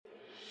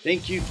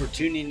Thank you for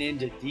tuning in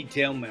to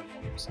Detail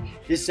Memoirs.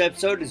 This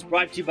episode is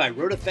brought to you by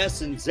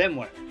RotaFest and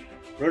Zenware.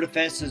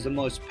 RotaFest is the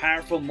most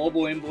powerful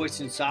mobile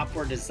invoicing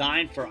software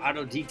designed for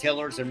auto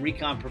detailers and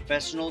recon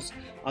professionals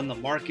on the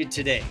market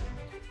today.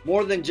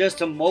 More than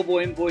just a mobile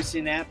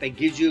invoicing app, it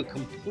gives you a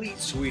complete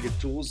suite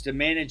of tools to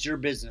manage your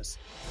business.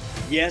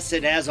 Yes,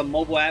 it has a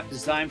mobile app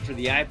designed for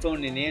the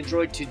iPhone and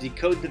Android to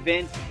decode the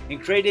VIN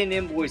and create an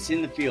invoice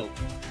in the field.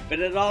 But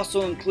it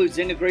also includes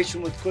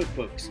integration with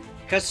QuickBooks,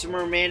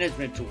 customer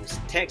management tools,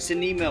 text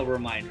and email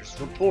reminders,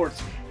 reports,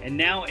 and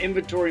now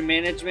inventory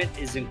management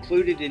is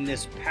included in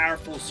this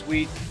powerful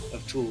suite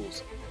of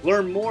tools.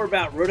 Learn more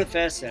about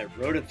RotaFest at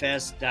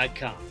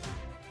rotafest.com.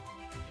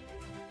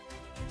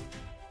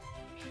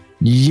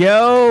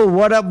 Yo,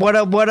 what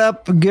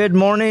up? Good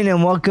morning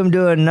and welcome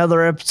to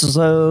another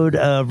episode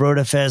of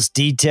RotaFest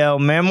Detail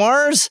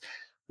Memoirs,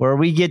 where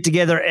we get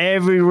together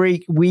every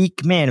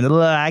week. Man,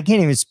 I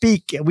can't even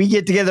speak. We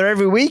get together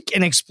every week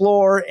and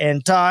explore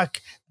and talk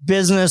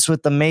business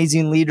with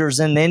amazing leaders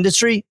in the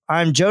industry.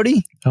 I'm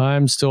Jody.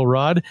 I'm still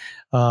Rod.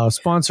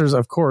 Sponsors,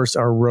 of course,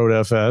 are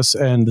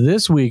RotaFest. And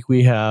this week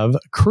we have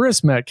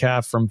Chris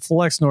Metcalf from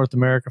Flex North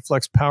America,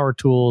 Flex Power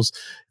Tools,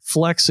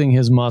 flexing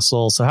his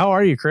muscle. So how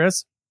are you,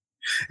 Chris?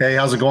 Hey,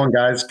 how's it going,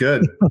 guys?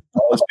 Good.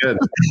 All is good.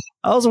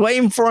 I was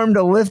waiting for him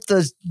to lift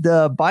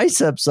the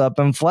biceps up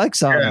and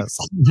flex on us.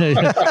 There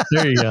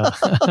you go.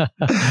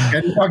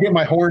 And I'll get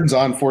my horns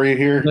on for you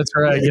here. That's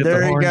right. Get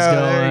the horns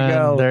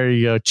going. There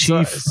you go.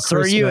 Chief. So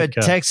are you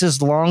Metcalf. A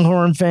Texas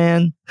Longhorn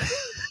fan?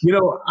 You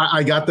know,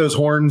 I got those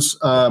horns.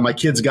 My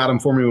kids got them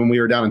for me when we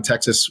were down in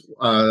Texas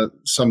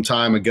some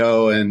time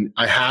ago, and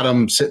I had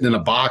them sitting in a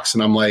box,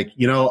 and I'm like,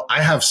 you know,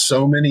 I have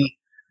so many.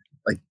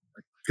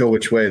 Go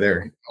which way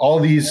there? All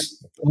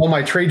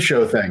my trade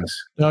show things.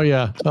 Oh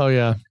yeah.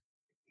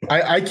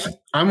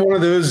 I'm one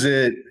of those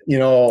that, you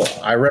know,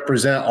 I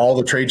represent all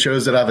the trade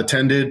shows that I've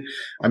attended.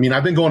 I mean,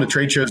 I've been going to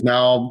trade shows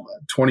now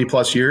 20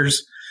 plus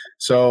years.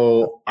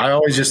 So I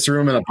always just threw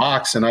them in a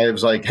box and I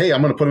was like, hey,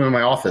 I'm going to put them in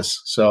my office.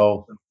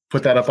 So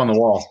put that up on the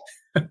wall.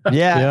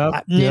 Yeah.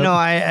 Yep. You know,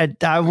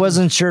 I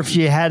wasn't sure if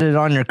you had it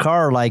on your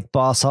car like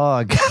Boss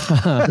Hog.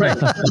 Right.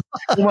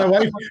 Well, my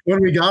wife, when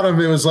we got them,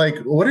 it was like,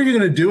 what are you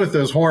going to do with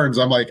those horns?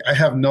 I'm like, I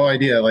have no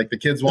idea. Like the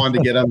kids wanted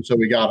to get them, so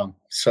we got them.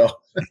 So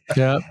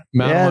yeah,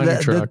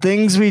 the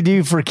things we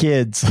do for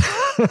kids.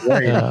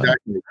 Right,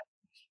 exactly.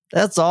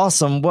 That's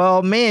awesome.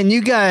 Well, man,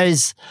 you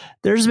guys,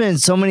 there's been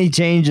so many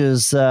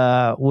changes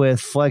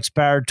with Flex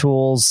Power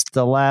Tools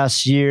the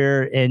last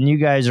year, and you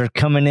guys are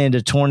coming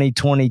into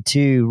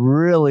 2022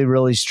 really,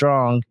 really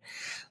strong.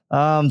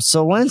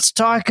 So let's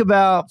talk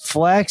about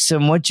Flex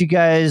and what you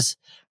guys,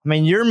 I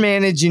mean, you're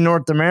managing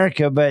North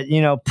America, but, you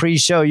know,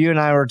 pre-show, you and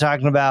I were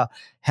talking about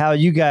how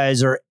you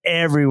guys are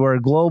everywhere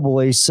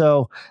globally.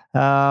 So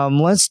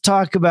let's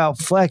talk about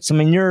Flex. I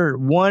mean, your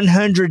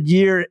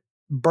 100-year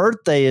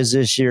birthday is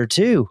this year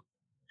too.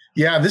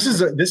 Yeah, this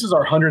is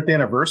our 100th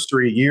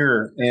anniversary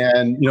year,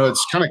 and you know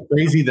it's kind of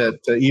crazy to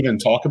even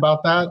talk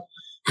about that,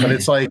 but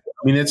it's like,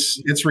 I mean,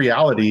 it's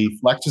reality.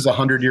 Flex is a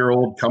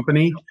 100-year-old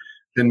company,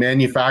 been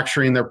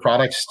manufacturing their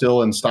products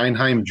still in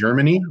Steinheim,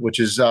 Germany, which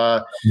is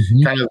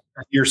kind of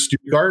near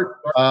Stuttgart,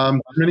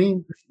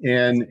 Germany,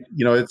 and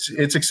you know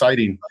it's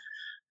exciting.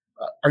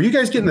 Are you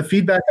guys getting the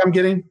feedback I'm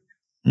getting?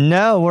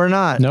 No, we're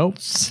not. Nope.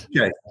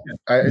 Okay.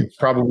 It's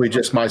probably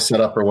just my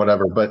setup or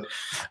whatever. But,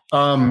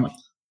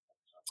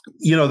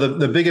 you know,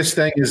 the biggest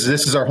thing is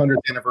this is our 100th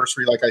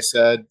anniversary, like I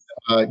said,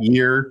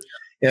 year.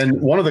 And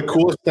one of the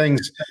coolest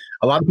things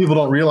a lot of people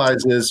don't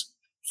realize is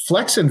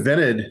Flex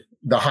invented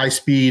the high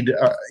speed.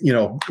 You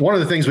know, one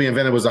of the things we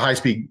invented was the high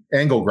speed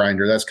angle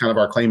grinder. That's kind of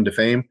our claim to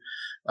fame.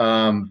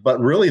 But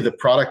really the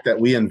product that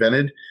we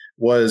invented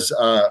was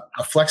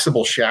a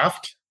flexible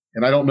shaft.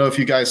 And I don't know if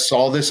you guys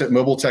saw this at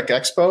Mobile Tech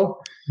Expo.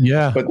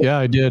 Yeah,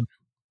 I did.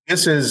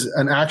 This is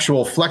an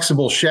actual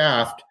flexible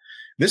shaft.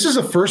 This is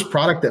the first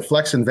product that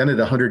Flex invented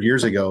 100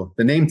 years ago.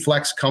 The name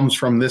Flex comes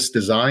from this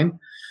design.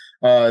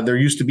 There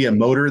used to be a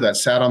motor that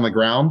sat on the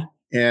ground,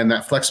 and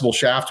that flexible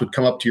shaft would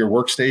come up to your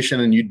workstation,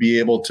 and you'd be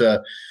able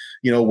to,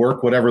 you know,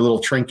 work whatever little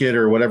trinket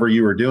or whatever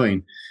you were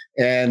doing.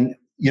 And,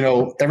 you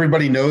know,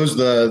 everybody knows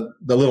the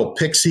little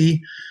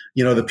Pixie,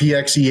 you know, the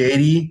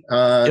PXE80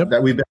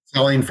 that we've been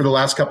selling for the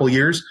last couple of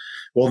years.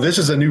 Well, this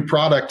is a new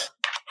product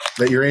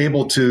that you're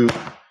able to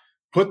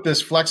put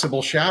this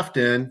flexible shaft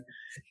in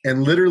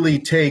and literally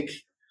take,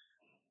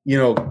 you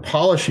know,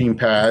 polishing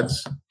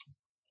pads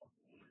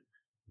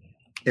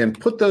and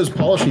put those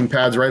polishing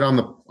pads right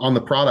on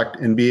the product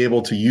and be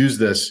able to use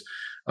this,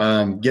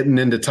 getting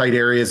into tight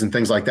areas and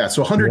things like that.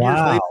 So 100 years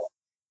later,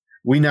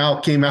 we now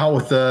came out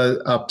with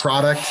a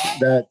product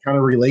that kind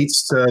of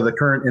relates to the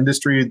current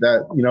industry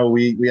that, you know,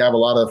 we have a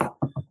lot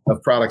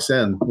of products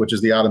in, which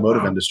is the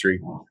automotive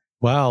industry.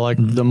 Wow. Like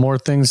the more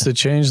things that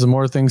change, the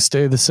more things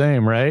stay the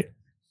same, right?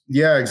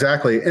 Yeah,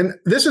 exactly. And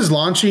this is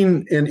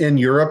launching in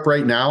Europe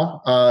right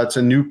now. It's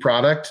a new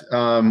product.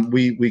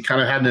 We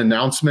kind of had an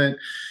announcement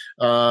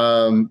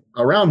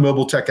around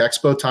Mobile Tech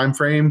Expo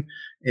timeframe.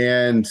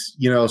 And,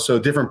 so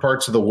different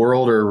parts of the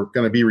world are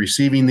going to be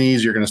receiving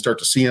these. You're going to start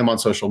to see them on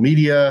social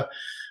media.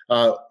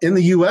 In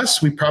the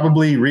US, we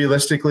probably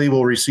realistically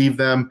will receive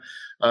them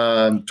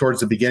towards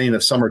the beginning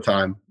of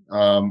summertime.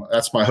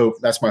 That's my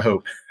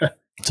hope.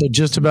 So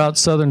just about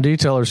Southern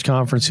Detailers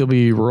Conference, you'll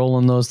be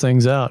rolling those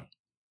things out.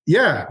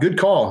 Yeah, good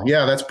call.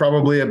 Yeah, that's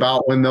probably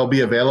about when they'll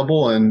be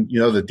available. And,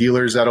 the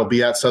dealers that'll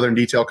be at Southern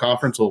Detail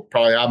Conference will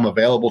probably have them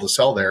available to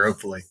sell there,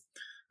 hopefully.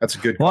 That's a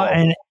good call.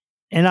 Well,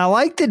 and I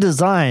like the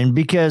design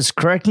because,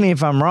 correct me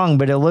if I'm wrong,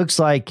 but it looks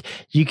like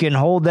you can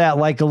hold that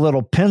like a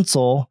little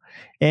pencil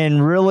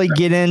and really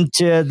get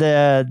into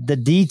the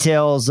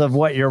details of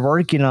what you're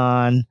working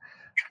on.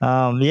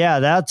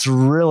 That's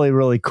really,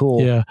 really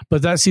cool. Yeah.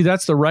 But that's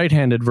the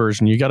right-handed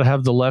version. You got to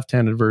have the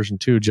left-handed version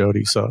too,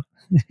 Jody. So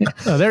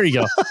there you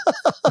go.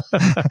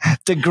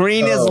 The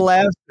green is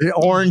left, the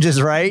orange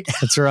is right.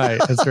 That's right.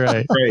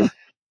 Great.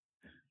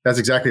 That's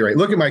exactly right.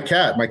 Look at my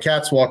cat. My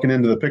cat's walking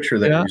into the picture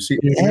there. Yeah. You see?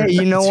 Hey,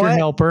 you know what? Your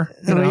helper.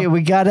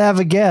 We got to have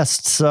a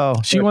guest. So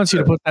she wants you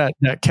to put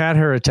that cat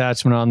hair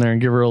attachment on there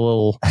and give her a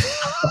little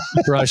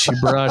brushy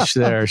brush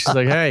there. She's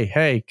like,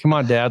 hey, come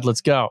on, Dad, let's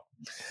go.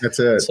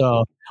 That's it.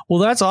 So, well,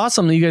 that's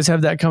awesome that you guys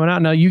have that coming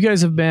out. Now, you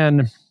guys have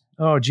been,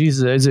 oh,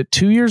 Jesus, is it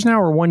 2 years now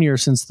or 1 year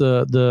since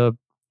the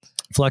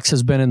Flex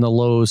has been in the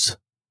Lowe's?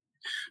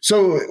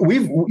 So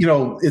we've,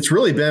 it's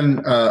really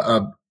been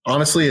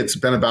honestly, it's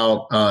been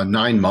about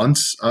 9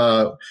 months.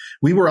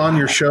 We were on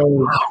your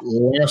show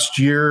last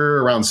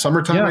year around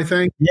summertime, I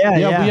think.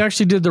 Yeah. We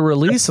actually did the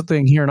release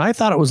thing here, and I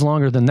thought it was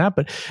longer than that.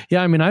 But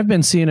yeah, I mean, I've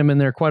been seeing him in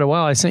there quite a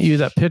while. I sent you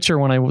that picture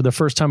when the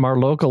first time our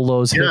local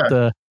Lowe's hit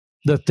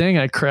the thing.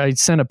 I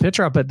sent a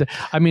picture up, but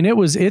I mean,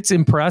 it's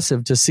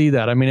impressive to see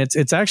that. I mean,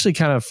 it's actually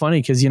kind of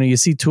funny because you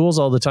see tools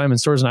all the time in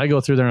stores, and I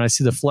go through there and I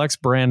see the Flex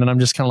brand, and I'm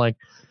just kind of like,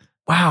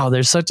 wow,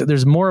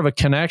 there's more of a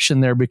connection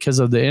there because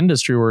of the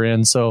industry we're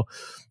in. So,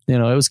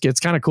 it's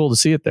kind of cool to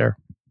see it there.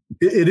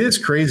 It is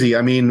crazy.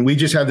 I mean, we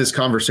just had this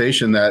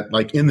conversation that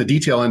like in the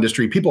detail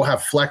industry, people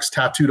have Flex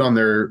tattooed on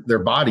their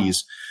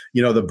bodies,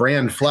 the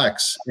brand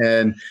Flex.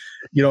 And,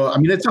 I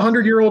mean, it's a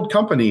 100-year-old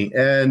company.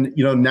 And,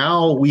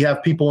 now we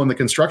have people in the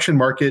construction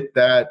market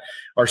that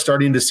are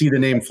starting to see the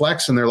name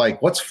Flex and they're like,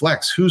 what's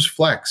Flex? Who's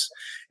Flex?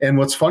 And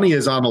what's funny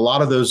is on a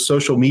lot of those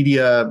social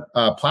media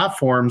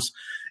platforms,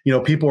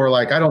 people are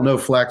like, I don't know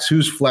Flex.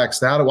 Who's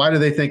Flex? Why do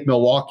they think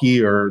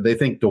Milwaukee or they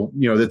think,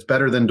 that's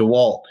better than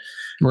DeWalt?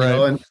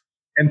 Right.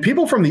 And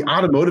people from the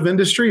automotive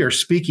industry are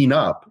speaking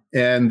up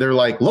and they're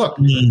like, look,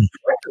 Flex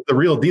is the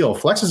real deal.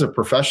 Flex is a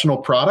professional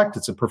product.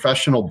 It's a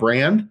professional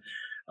brand.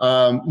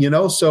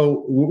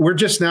 So we're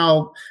just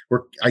now,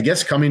 I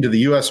guess, coming to the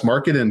U.S.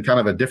 market in kind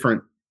of a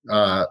different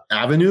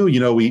avenue.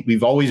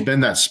 We've always been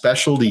that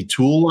specialty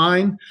tool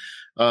line.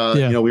 We're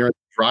in the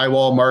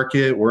drywall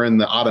market, we're in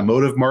the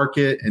automotive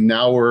market, and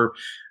now we're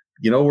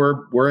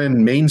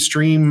in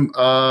mainstream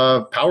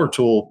power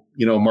tool,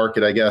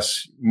 market, I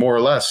guess, more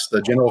or less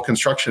the general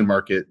construction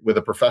market with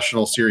a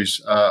professional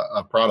series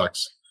of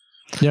products.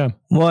 Yeah.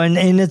 Well,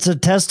 and it's a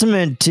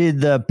testament to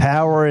the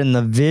power and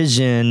the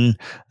vision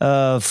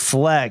of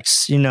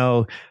Flex,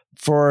 to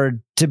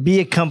be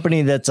a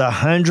company that's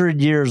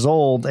 100 years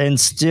old and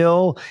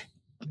still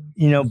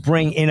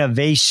bring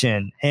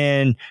innovation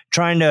and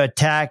trying to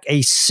attack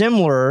a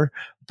similar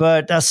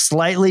but a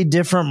slightly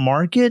different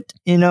market,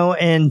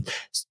 and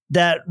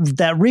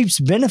that reaps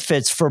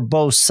benefits for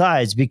both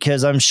sides,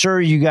 because I'm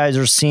sure you guys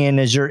are seeing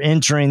as you're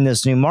entering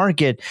this new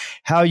market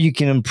how you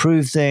can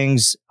improve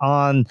things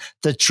on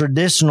the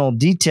traditional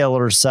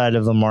detailer side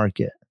of the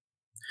market.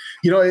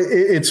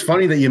 It's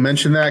funny that you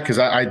mentioned that because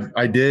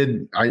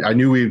I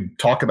knew we'd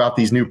talk about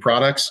these new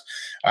products.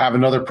 I have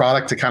another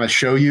product to kind of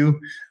show you.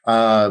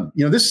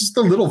 This is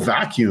the little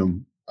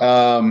vacuum.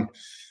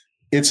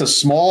 It's a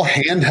small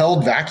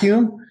handheld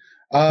vacuum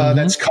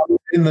that's coming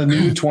in the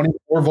new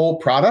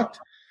 24-volt product.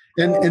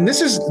 And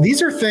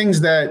these are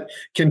things that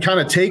can kind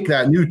of take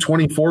that new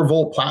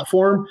 24-volt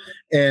platform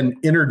and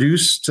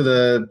introduce to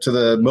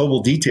the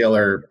mobile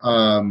detailer,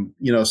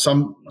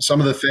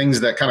 some of the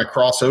things that kind of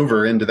cross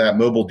over into that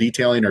mobile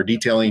detailing or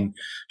detailing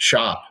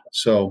shop.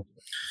 So,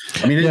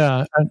 I mean,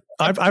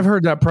 I've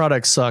heard that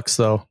product sucks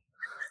though.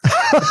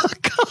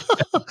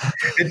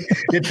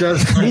 It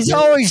does. He's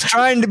always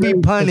trying to be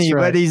punny,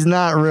 but he's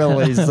not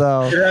really.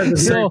 So, it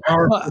has a very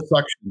powerful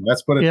suction.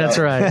 Let's put it. Yeah, that's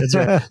right. That's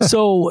right.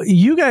 So,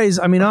 you guys,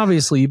 I mean,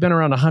 obviously, you've been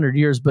around 100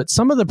 years, but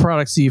some of the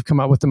products that you've come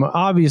out with them,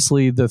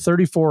 obviously, the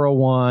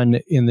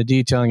 3401 in the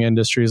detailing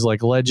industry is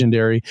like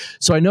legendary.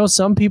 So, I know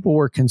some people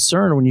were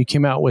concerned when you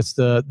came out with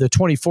the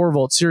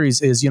 24-volt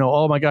series. Is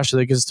oh my gosh,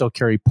 they can still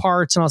carry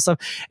parts and all stuff.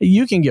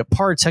 You can get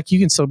parts. Heck, you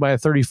can still buy a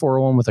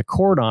 3401 with a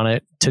cord on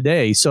it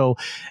today. So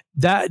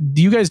that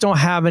you guys don't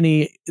have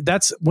any,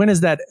 when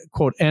is that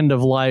quote end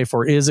of life,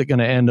 or is it going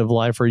to end of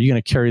life, or are you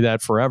going to carry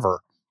that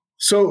forever?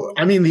 So,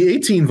 I mean, the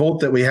 18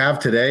 volt that we have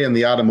today in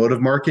the automotive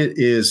market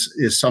is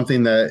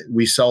something that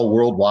we sell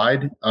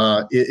worldwide.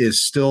 It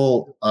is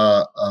still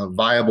a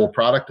viable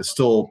product. It's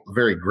still a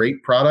very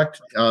great product,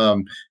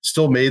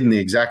 still made in the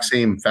exact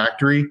same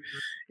factory.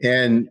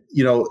 And,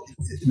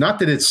 not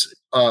that it's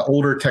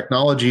older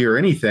technology or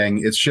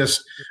anything. It's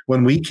just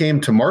when we came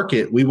to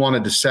market, we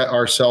wanted to set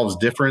ourselves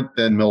different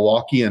than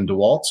Milwaukee and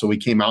DeWalt. So we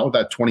came out with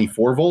that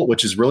 24 volt,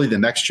 which is really the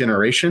next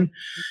generation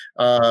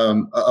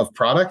of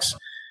products.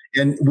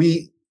 And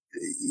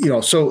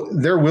so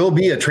there will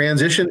be a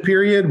transition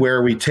period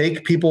where we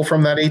take people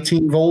from that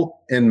 18 volt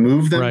and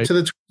move them to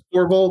the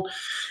 24 volt.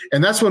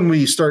 And that's when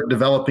we start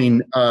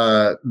developing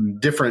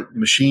different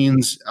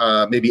machines,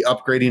 maybe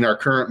upgrading our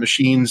current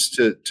machines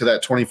to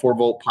that 24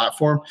 volt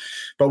platform.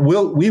 But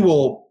we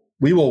will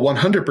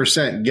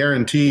 100%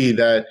 guarantee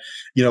that,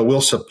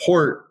 we'll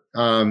support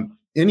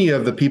any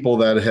of the people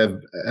that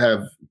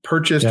have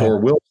purchased or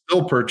will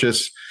still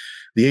purchase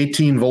the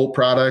 18 volt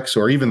products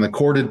or even the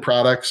corded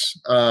products.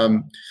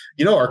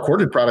 Our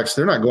corded products,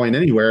 they're not going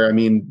anywhere. I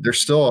mean, there's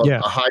still a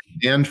high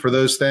demand for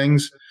those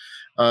things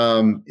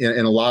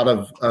in a lot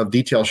of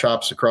detail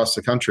shops across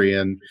the country.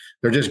 And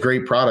they're just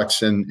great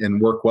products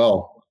and work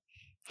well.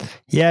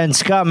 Yeah. And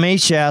Scott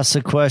Mace asked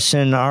the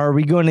question, are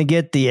we going to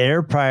get the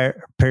air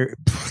purifier?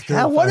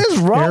 What is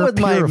wrong with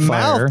my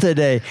mouth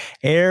today?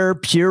 Air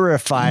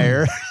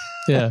purifier.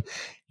 Yeah.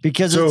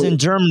 Because it's in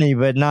Germany,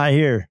 but not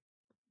here.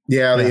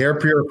 Yeah, the air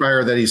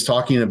purifier that he's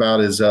talking about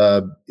is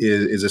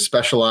a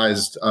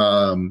specialized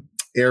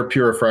air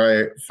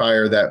purifier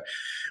that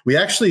we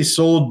actually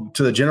sold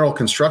to the general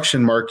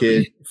construction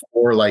market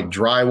for like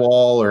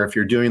drywall, or if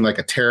you're doing like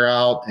a tear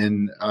out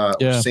and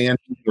sand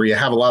where you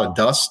have a lot of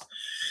dust.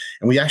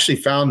 And we actually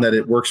found that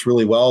it works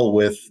really well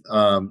with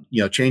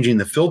changing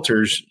the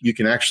filters. You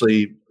can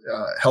actually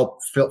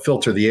help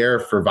filter the air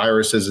for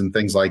viruses and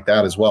things like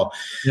that as well.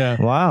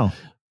 Yeah. Wow.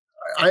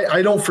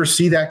 I don't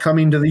foresee that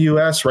coming to the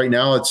U.S. right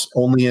now. It's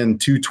only in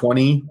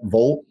 220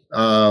 volt.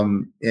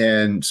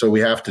 And so we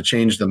have to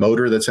change the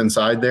motor that's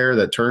inside there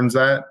that turns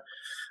that.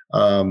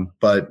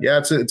 But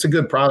yeah, it's a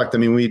good product. I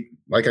mean,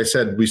 like I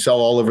said, we sell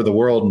all over the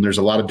world, and there's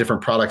a lot of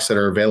different products that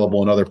are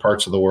available in other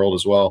parts of the world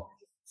as well.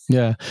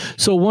 Yeah.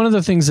 So one of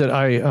the things that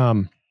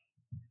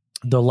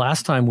the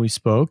last time we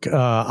spoke,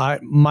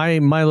 my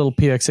little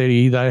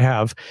PX80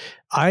 that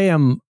I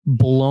am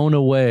blown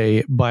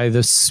away by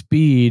the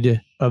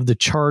speed of the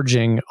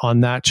charging on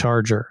that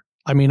charger.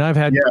 I mean, I've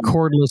had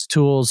cordless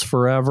tools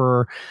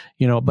forever,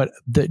 but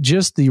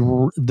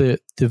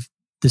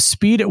the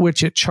speed at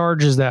which it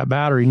charges that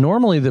battery.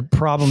 Normally, the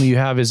problem you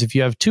have is if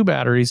you have two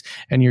batteries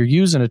and you're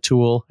using a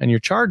tool and you're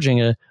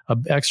charging a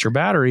extra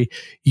battery,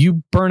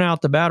 you burn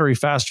out the battery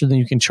faster than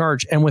you can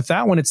charge. And with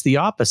that one, it's the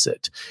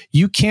opposite.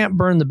 You can't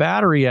burn the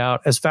battery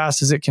out as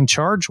fast as it can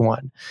charge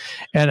one.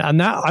 And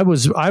that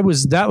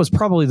was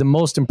probably the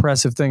most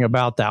impressive thing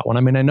about that one.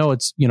 I mean, I know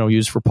it's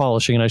used for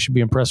polishing, and I should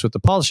be impressed with the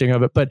polishing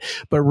of it, but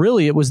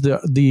really it was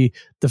the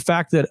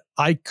fact that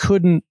I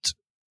couldn't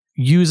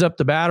use up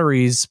the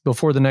batteries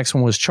before the next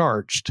one was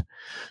charged.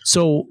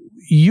 So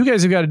you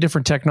guys have got a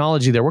different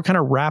technology there. What kind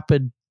of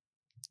rapid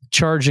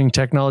charging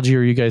technology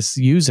are you guys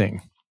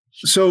using?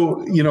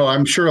 So,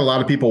 I'm sure a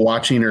lot of people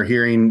watching or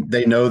hearing,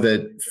 they know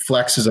that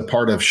Flex is a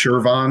part of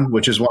Shervon,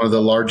 which is one of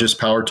the largest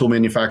power tool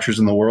manufacturers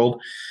in the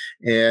world.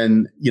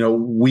 And,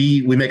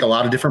 we make a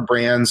lot of different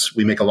brands.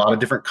 We make a lot of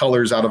different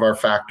colors out of our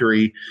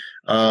factory.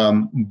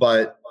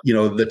 But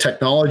the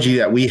technology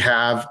that we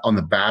have on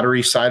the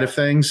battery side of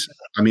things,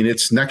 I mean,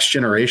 it's next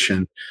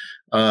generation.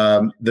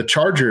 The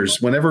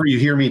chargers, whenever you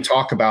hear me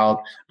talk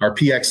about our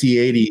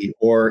PXE80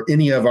 or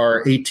any of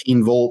our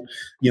 18 volt,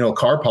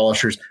 car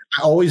polishers,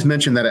 I always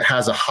mention that it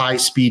has a high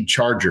speed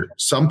charger.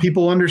 Some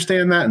people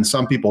understand that and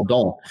some people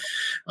don't.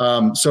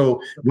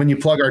 So when you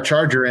plug our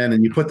charger in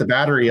and you put the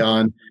battery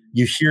on,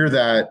 you hear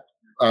that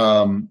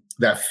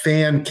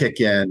fan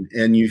kick in,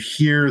 and you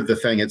hear the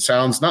thing. It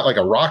sounds not like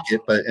a rocket,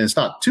 and it's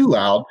not too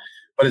loud,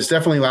 but it's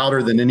definitely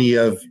louder than any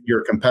of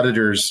your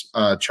competitors'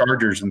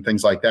 chargers and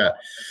things like that.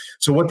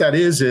 So what that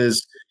is,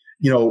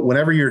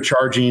 whenever you're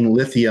charging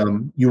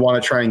lithium, you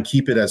want to try and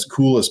keep it as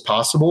cool as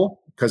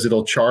possible because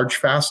it'll charge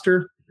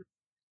faster.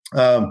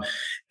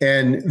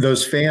 And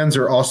those fans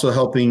are also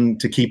helping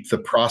to keep the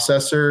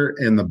processor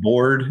and the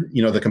board,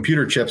 the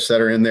computer chips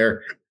that are in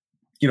there,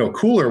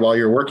 cooler while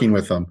you're working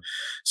with them.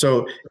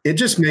 So it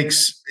just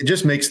makes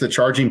the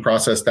charging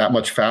process that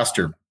much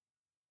faster.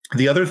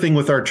 The other thing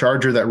with our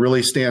charger that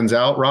really stands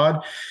out,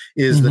 Rod,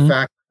 is the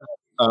fact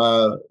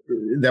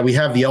that we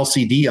have the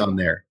LCD on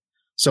there.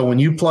 So when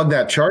you plug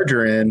that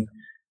charger in,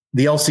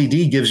 the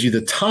LCD gives you the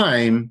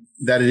time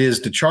that it is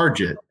to charge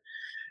it.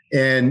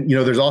 And,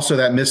 there's also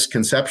that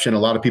misconception. A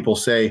lot of people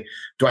say,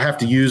 do I have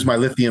to use my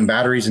lithium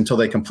batteries until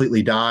they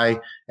completely die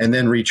and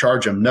then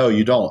recharge them? No,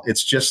 you don't.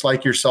 It's just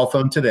like your cell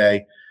phone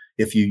today.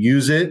 If you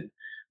use it,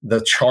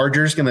 the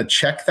charger is going to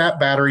check that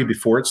battery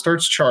before it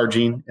starts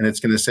charging, and it's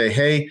going to say,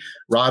 hey,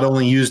 Rod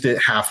only used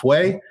it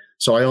halfway,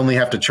 so I only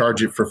have to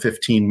charge it for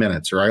 15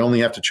 minutes, or I only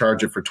have to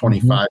charge it for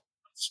 25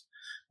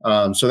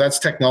 minutes. So that's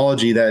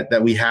technology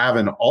that we have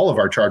in all of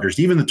our chargers,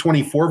 even the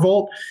 24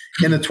 volt.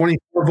 In the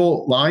 24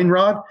 volt line,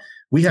 Rod,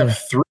 we have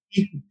 3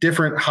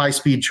 different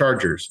high-speed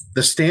chargers.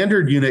 The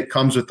standard unit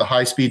comes with the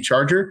high-speed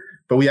charger,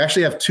 but we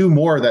actually have 2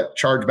 more that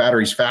charge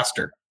batteries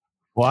faster.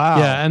 Wow.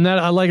 Yeah. And that,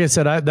 like I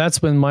said, that's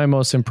been my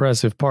most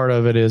impressive part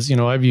of it is,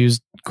 I've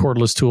used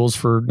cordless tools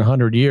for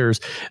 100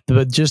 years,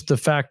 but just the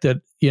fact that,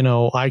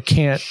 I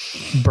can't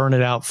burn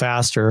it out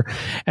faster.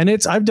 And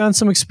I've done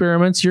some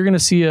experiments. You're going to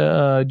see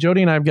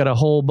Jody and I've got a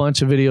whole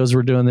bunch of videos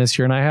we're doing this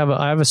year. And I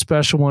have a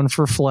special one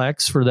for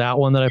Flex for that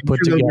one that I put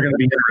together. Those are going to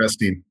be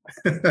interesting.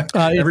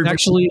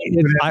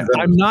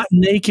 I'm not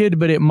naked,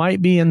 but it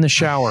might be in the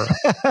shower.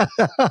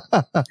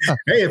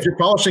 Hey, if you're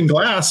polishing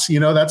glass,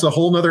 that's a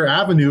whole nother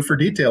avenue for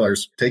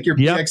detailers. Take your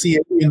PXE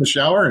in the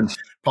shower and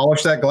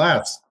polish that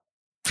glass.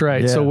 That's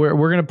right. Yeah. So we're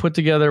going to put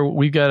together.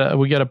 We got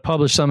to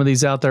publish some of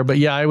these out there. But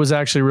yeah, I was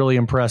actually really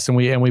impressed, and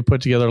we put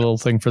together a little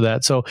thing for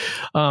that. So,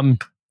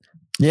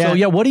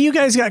 what do you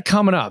guys got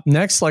coming up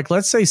next? Like,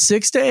 let's say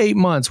 6 to 8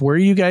 months. Where are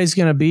you guys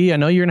going to be? I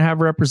know you're going to have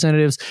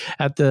representatives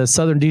at the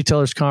Southern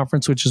Detailers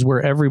Conference, which is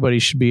where everybody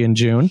should be in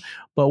June.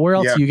 But where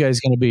else are you guys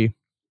going to be?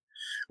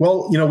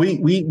 Well,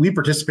 we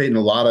participate in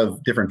a lot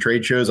of different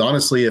trade shows.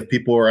 Honestly, if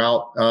people are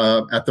out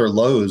at their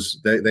Lowe's,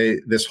 they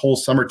this whole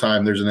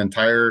summertime,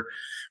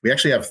 we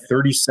actually have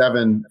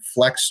 37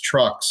 Flex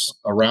trucks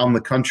around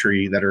the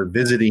country that are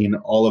visiting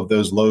all of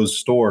those Lowe's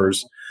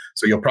stores.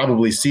 So you'll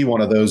probably see one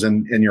of those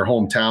in your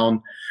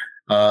hometown,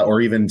 or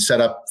even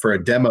set up for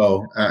a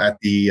demo at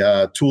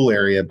the tool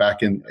area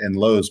back in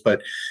Lowe's.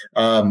 But,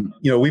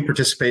 we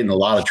participate in a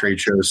lot of trade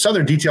shows.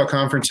 Southern Detail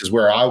Conference is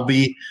where I'll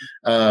be.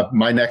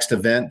 My next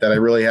event that I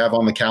really have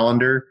on the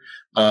calendar.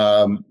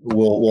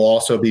 We'll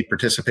also be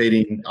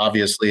participating,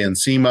 obviously, in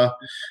SEMA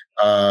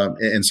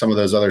and some of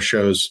those other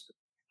shows.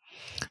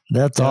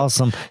 That's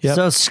awesome. Yep.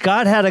 So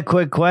Scott had a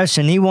quick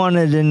question. He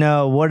wanted to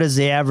know, what is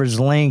the average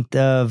length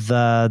of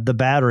the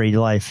battery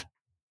life?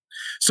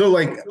 So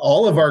like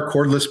all of our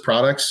cordless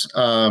products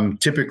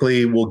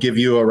typically will give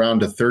you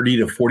around a 30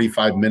 to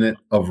 45 minute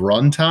of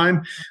run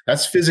time.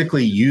 That's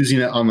physically using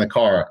it on the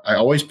car. I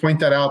always point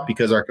that out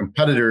because our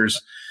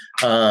competitors,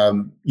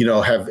 have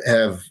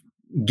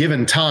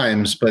given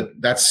times, but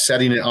that's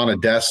setting it on a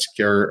desk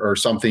or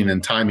something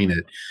and timing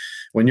it.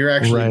 When you're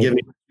actually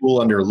giving the tool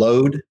under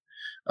load,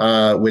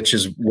 which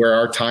is where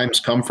our times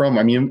come from.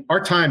 I mean,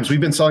 we've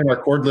been selling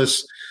our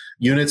cordless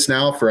units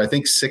now for, I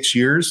think, 6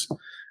 years.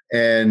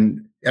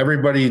 And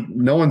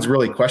no one's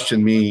really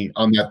questioned me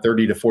on that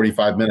 30 to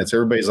 45 minutes.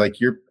 Everybody's like,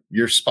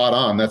 you're spot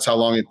on. That's how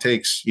long it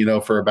takes,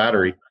 for a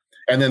battery.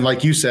 And then,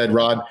 like you said,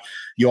 Rod,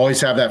 you always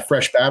have that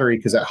fresh battery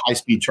because that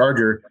high-speed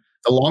charger,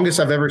 the longest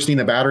I've ever seen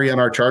a battery on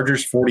our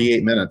chargers,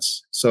 48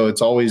 minutes. So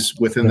it's always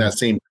within that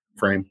same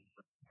frame.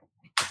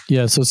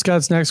 Yeah. So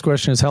Scott's next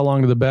question is, how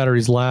long do the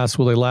batteries last?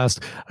 Will they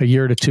last a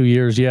year to 2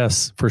 years?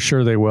 Yes, for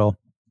sure they will.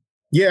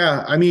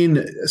 Yeah. I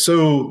mean,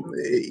 so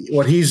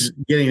what he's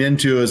getting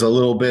into is a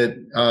little bit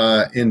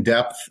in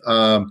depth.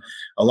 A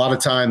lot of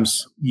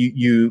times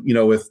you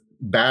with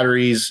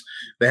batteries,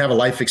 they have a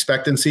life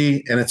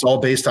expectancy, and it's all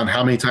based on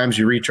how many times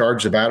you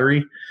recharge the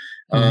battery.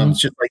 It's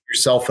just like your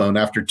cell phone.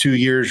 After 2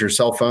 years, your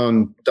cell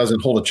phone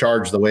doesn't hold a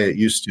charge the way it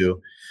used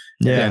to.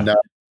 Yeah. And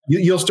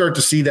you'll start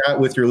to see that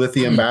with your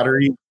lithium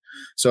battery.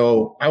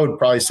 So I would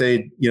probably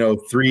say,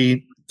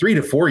 3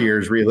 to 4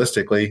 years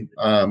realistically,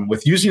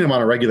 with using them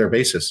on a regular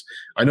basis.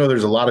 I know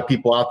there's a lot of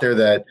people out there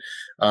that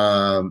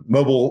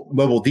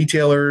mobile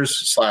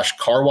detailers /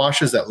 car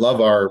washes that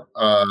love our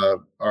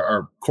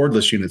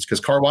cordless units, because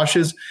car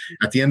washes,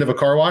 at the end of a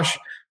car wash,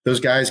 those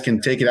guys can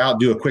take it out,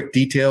 do a quick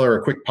detail or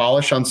a quick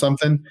polish on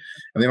something,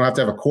 and they don't have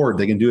to have a cord.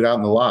 They can do it out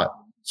in the lot.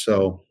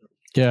 So.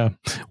 Yeah.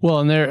 Well,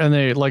 and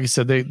they, like I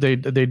said, they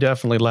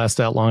definitely last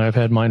that long. I've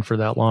had mine for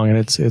that long, and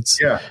it's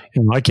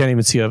I can't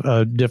even see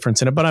a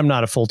difference in it, but I'm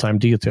not a full-time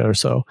detailer.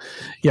 So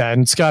yeah.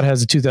 And Scott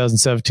has a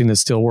 2017 that's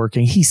still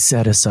working. He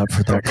set us up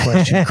for that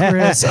question,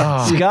 Chris.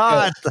 Scott's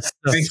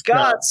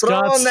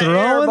throwing the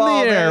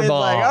airball.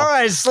 Like, all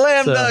right,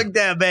 slam dunk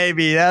that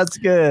baby. That's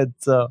good.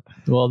 So,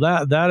 well,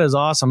 that is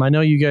awesome. I know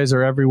you guys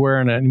are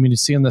everywhere, and I mean,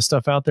 seeing the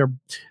stuff out there.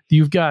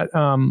 You've got,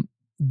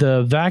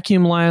 the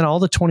vacuum line, all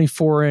the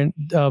 24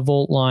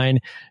 volt line.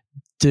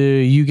 Do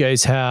you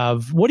guys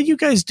have, what do you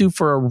guys do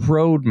for a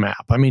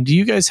roadmap? I mean, do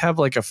you guys have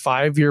like a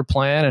 5-year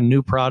plan and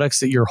new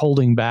products that you're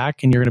holding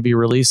back and you're going to be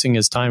releasing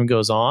as time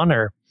goes on,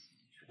 or?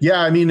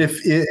 Yeah. I mean,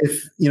 if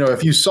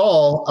you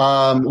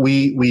saw,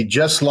 we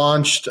just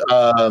launched,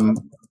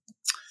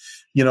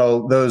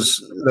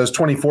 those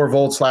 24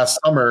 volts last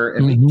summer,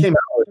 and we came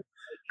out with,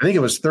 I think it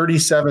was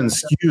 37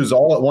 SKUs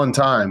all at one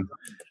time.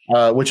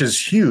 Which is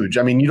huge.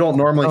 I mean, you don't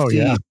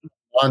normally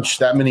launch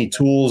that many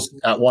tools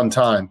at one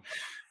time.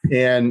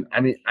 And I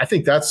mean, I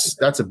think that's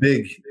a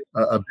big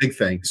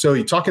thing. So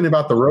you're talking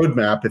about the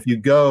roadmap. If you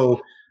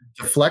go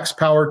to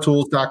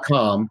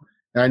flexpowertools.com,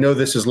 and I know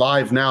this is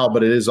live now,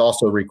 but it is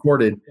also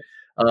recorded.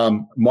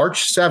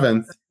 March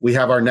 7th, we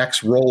have our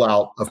next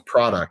rollout of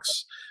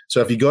products.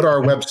 So if you go to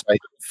our website,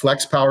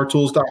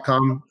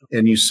 flexpowertools.com,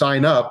 and you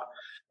sign up,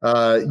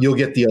 you'll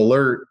get the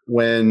alert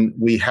when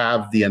we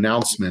have the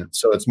announcement.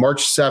 So it's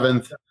March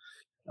 7th.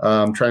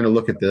 I'm trying to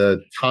look at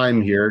the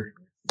time here.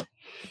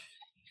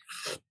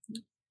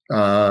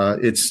 I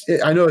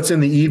know it's in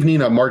the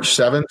evening on March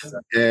 7th,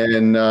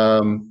 and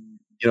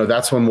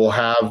that's when we'll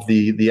have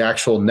the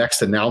actual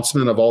next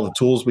announcement of all the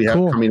tools we have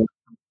coming up.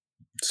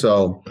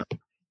 So,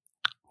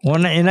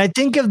 and I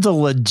think of the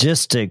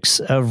logistics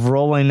of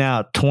rolling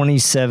out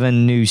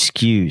 27 new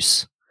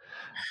SKUs.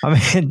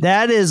 I mean,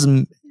 that is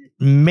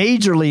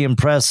majorly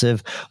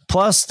impressive.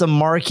 Plus the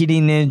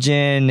marketing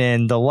engine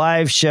and the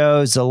live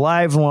shows, the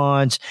live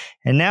launch.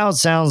 And now it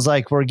sounds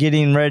like we're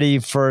getting ready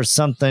for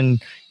something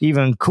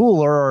even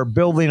cooler or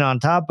building on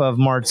top of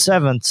March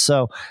 7th.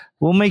 So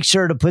we'll make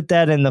sure to put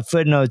that in the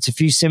footnotes.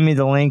 If you send me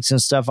the links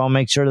and stuff, I'll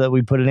make sure that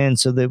we put it in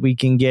so that we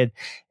can get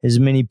as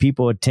many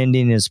people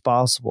attending as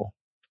possible.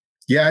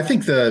 Yeah, I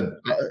think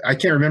I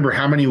can't remember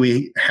how many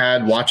we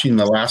had watching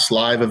the last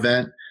live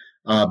event,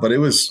 but it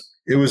was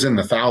in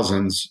the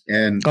thousands.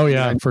 And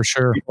for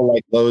sure. People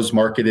like Lowe's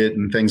market it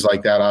and things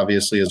like that,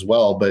 obviously, as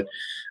well. But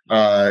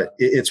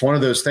it's one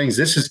of those things.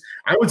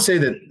 I would say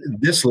that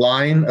this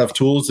line of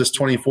tools, this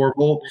 24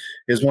 volt,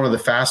 is one of the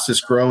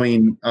fastest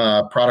growing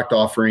product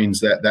offerings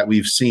that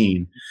we've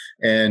seen.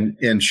 And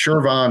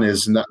Shervon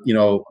is not,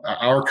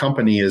 our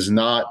company is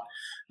not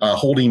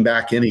holding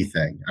back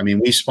anything. I mean,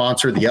 we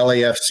sponsor the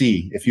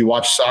LAFC. If you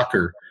watch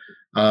soccer,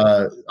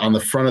 on the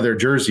front of their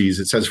jerseys,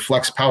 it says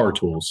Flex Power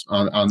Tools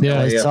on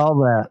I saw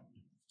that.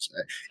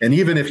 And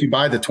even if you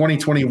buy the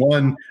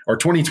 2021 or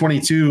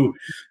 2022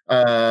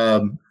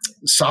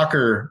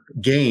 soccer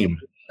game,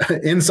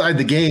 inside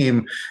the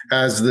game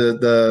has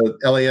the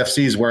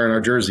LAFCs wearing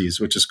our jerseys,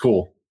 which is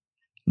cool.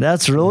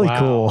 That's really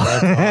cool.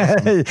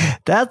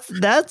 That's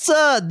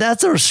awesome.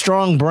 that's a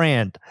strong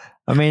brand.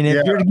 I mean,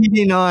 if you're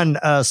getting on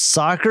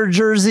soccer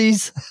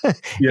jerseys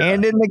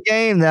and in the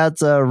game,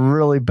 that's a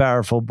really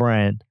powerful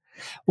brand.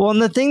 Well,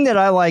 and the thing that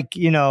I like,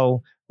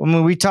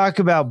 when we talk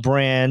about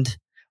brand,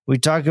 we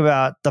talk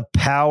about the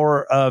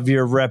power of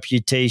your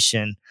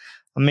reputation.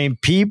 I mean,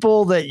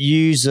 people that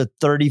use the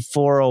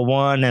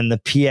 3401 and the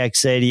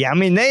PX80, I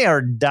mean, they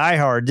are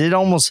diehard. It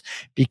almost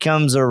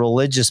becomes a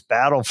religious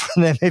battle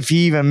for them if you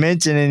even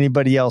mention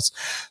anybody else.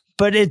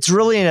 But it's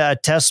really a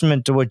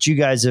testament to what you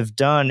guys have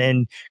done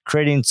in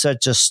creating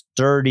such a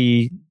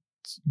sturdy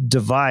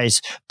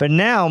device. But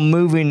now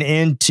moving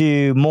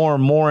into more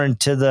and more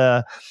into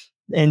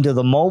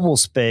the mobile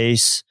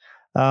space,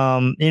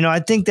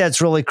 I think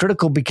that's really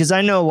critical because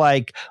I know,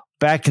 like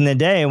back in the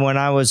day when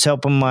I was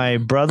helping my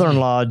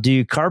brother-in-law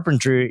do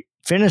carpentry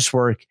finish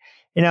work,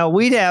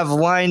 we'd have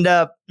lined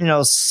up,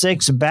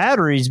 6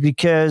 batteries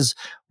because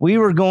we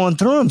were going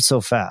through them so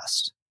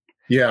fast.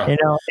 Yeah.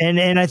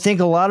 And I think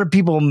a lot of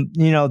people,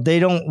 they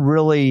don't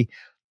really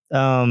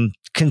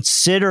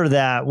consider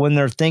that when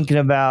they're thinking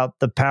about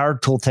the power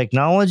tool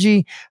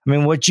technology. I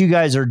mean, what you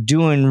guys are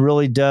doing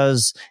really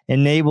does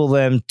enable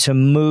them to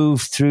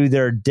move through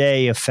their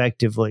day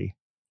effectively.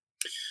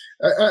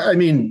 I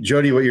mean,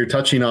 Jody, what you're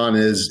touching on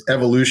is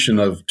evolution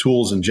of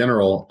tools in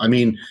general. I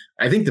mean,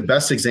 I think the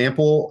best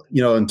example,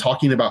 in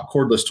talking about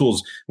cordless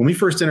tools, when we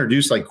first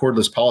introduced like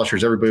cordless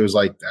polishers, everybody was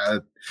like,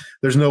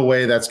 there's no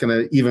way that's going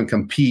to even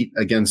compete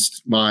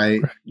against my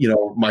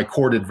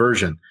corded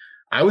version.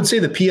 I would say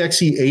the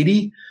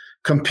PXE80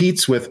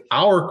 competes with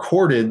our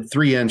corded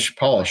 3-inch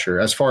polisher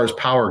as far as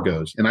power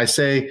goes. And I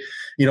say,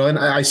 and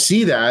I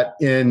see that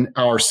in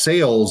our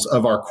sales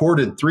of our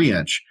corded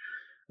 3-inch.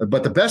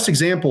 But the best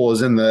example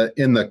is in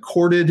the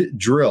corded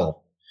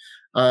drill.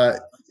 I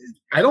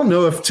don't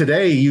know if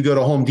today you go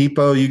to Home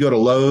Depot, you go to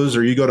Lowe's,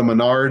 or you go to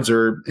Menards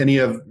or any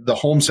of the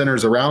home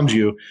centers around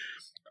you.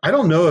 I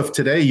don't know if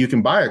today you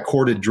can buy a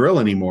corded drill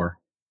anymore.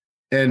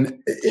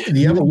 And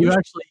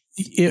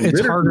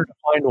it's harder to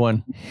find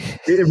one.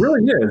 It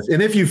really is.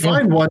 And if you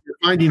find one, you're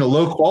finding a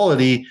low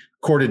quality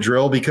corded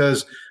drill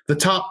because the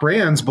top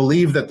brands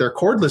believe that their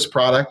cordless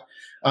product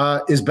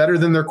is better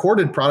than their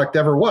corded product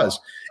ever was.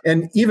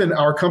 And even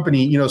our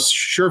company,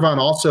 Shervon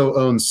also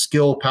owns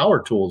Skill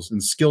Power Tools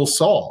and Skill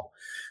Saw.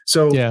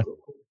 So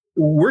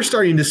we're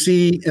starting to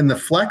see in the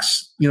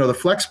Flex, the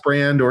Flex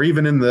brand, or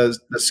even in the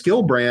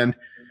Skill brand,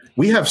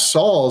 we have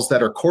saws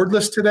that are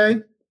cordless today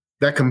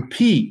that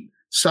compete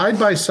side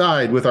by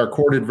side with our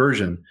corded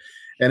version.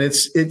 And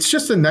it's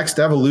just the next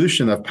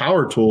evolution of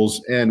power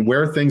tools and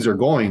where things are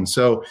going.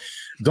 So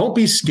don't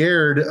be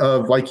scared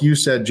of, like you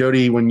said,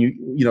 Jody, when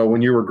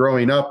you were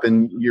growing up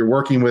and you're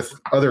working with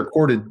other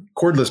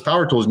cordless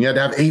power tools and you had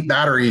to have 8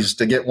 batteries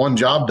to get one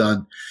job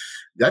done.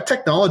 That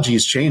technology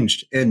has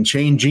changed and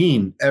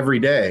changing every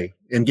day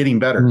and getting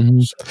better.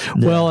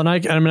 Mm-hmm. Well, and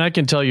I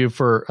can tell you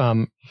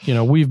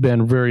we've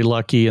been very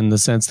lucky in the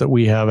sense that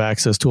we have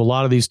access to a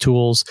lot of these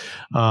tools.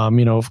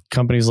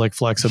 Companies like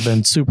Flex have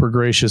been super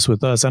gracious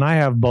with us, and I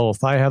have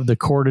both. I have the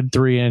corded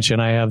 3-inch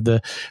and I have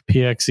the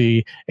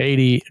PXE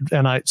 80,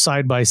 and I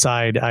side by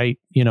side. And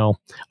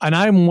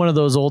I'm one of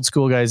those old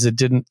school guys that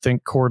didn't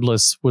think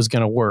cordless was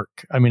going to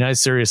work. I mean, I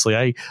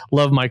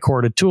love my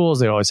corded tools.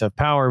 They always have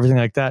power, everything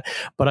like that.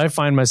 But I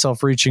find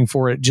myself reaching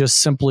for it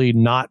just simply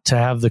not to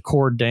have the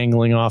cord dangling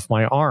peeling off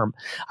my arm.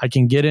 I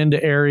can get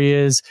into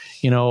areas,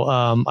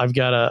 I've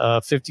got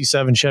a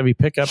 57 Chevy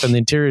pickup, and the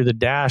interior of the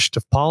dash,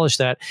 to polish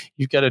that,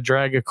 you've got to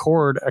drag a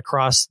cord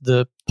across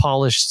the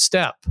polished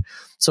step.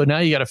 So now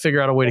you got to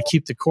figure out a way to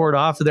keep the cord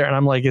off of there. And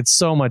I'm like, it's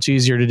so much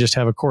easier to just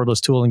have a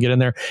cordless tool and get in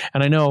there.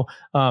 And I know,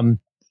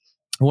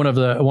 one of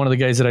the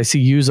guys that I see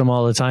use them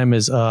all the time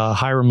is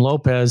Hiram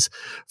Lopez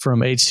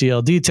from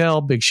HTL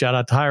Detail. Big shout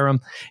out to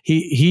Hiram.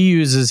 He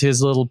uses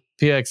his little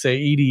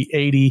PXA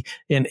 80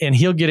 and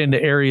he'll get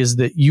into areas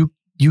that you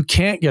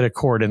can't get a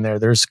cord in there.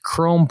 There's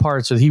chrome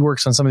parts that he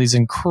works on some of these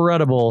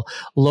incredible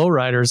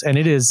lowriders, and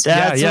it is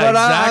that's what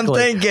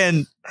exactly. I'm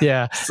thinking.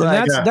 Yeah,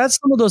 that's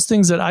some of those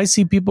things that I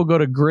see people go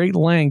to great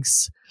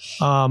lengths.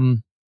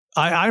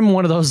 I'm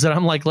one of those that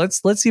I'm like,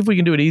 let's see if we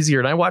can do it easier.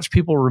 And I watch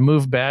people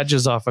remove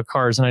badges off of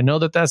cars, and I know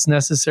that that's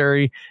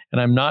necessary, and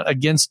I'm not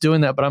against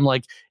doing that. But I'm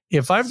like,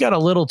 if I've got a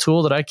little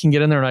tool that I can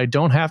get in there and I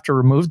don't have to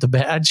remove the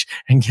badge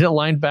and get it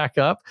lined back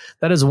up,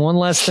 that is one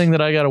less thing that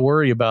I got to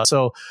worry about.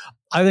 So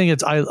I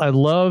think I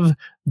love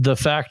the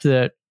fact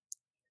that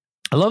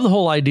I love the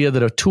whole idea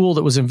that a tool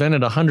that was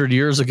invented 100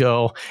 years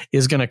ago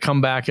is going to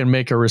come back and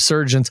make a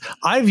resurgence.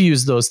 I've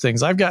used those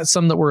things. I've got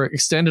some that were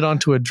extended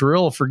onto a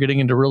drill for getting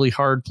into really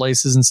hard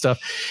places and stuff.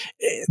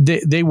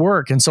 They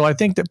work. And so I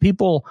think that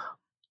people,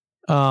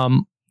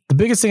 the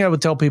biggest thing I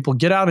would tell people,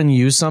 get out and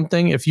use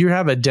something. If you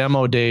have a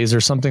demo days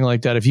or something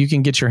like that, if you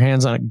can get your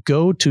hands on it,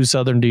 go to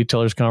Southern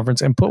Detailers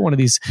Conference and put one of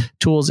these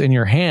tools in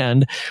your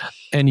hand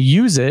and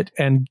use it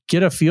and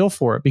get a feel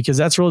for it, because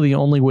that's really the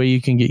only way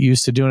you can get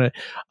used to doing it.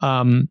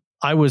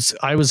 I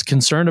was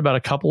concerned about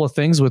a couple of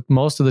things with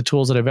most of the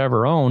tools that I've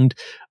ever owned.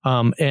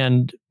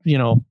 And,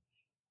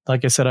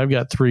 like I said, I've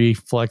got 3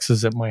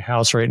 Flexes at my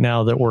house right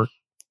now that work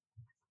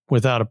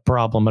without a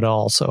problem at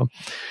all. So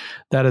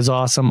that is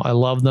awesome. I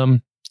love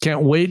them.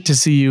 Can't wait to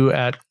see you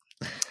at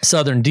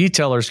Southern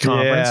Detailers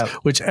Conference,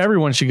 which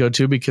everyone should go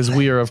to, because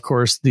we are, of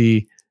course,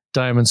 the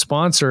diamond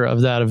sponsor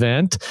of that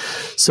event.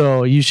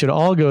 So you should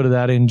all go to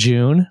that in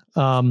June.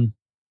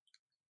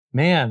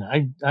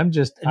 Man, I'm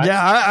just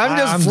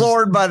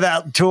floored by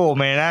that tool,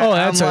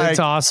 man. It's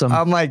awesome.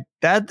 I'm like,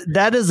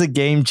 that is a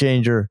game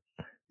changer.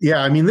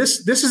 Yeah, I mean,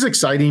 this is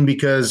exciting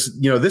because,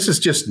 this is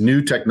just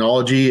new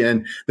technology.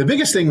 And the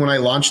biggest thing when I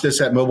launched this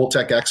at Mobile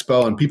Tech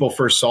Expo and people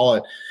first saw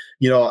it,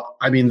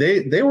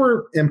 they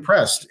were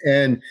impressed.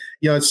 And,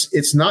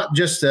 it's not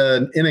just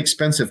an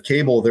inexpensive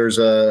cable. There's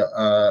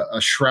a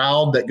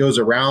shroud that goes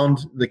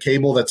around the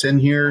cable that's in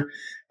here,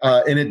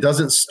 and it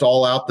doesn't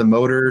stall out the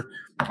motor.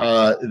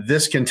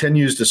 This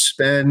continues to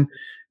spin.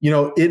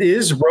 It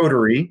is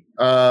rotary.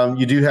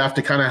 You do have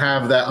to kind of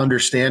have that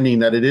understanding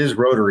that it is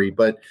rotary,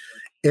 but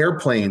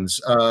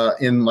airplanes,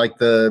 in like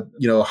the,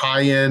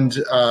 high-end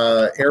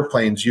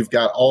airplanes, you've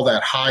got all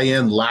that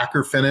high-end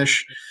lacquer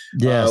finish.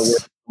 Yes. Where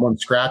someone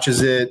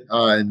scratches it,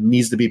 and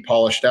needs to be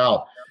polished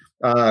out.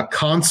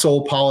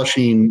 Console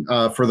polishing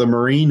for the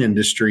marine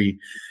industry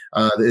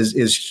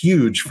is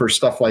huge for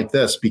stuff like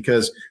this,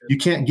 because you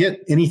can't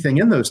get anything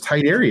in those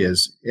tight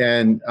areas.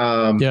 And,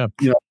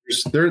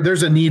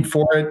 there's a need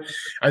for it.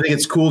 I think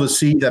it's cool to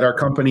see that our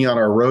company on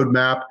our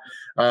roadmap,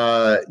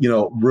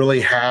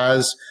 really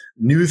has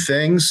new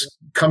things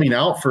coming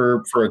out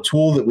for a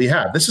tool that we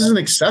have. This is an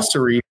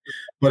accessory,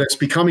 but it's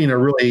becoming a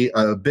really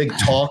big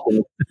talk.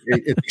 And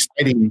it's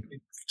exciting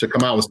to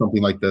come out with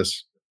something like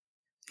this.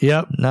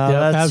 Yep. No,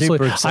 that's absolutely.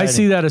 Super exciting. I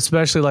see that,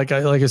 especially like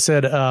I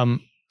said,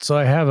 so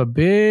I have a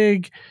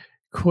big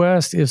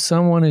quest. If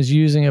someone is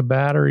using a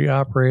battery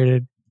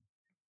operated,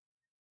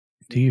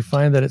 do you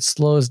find that it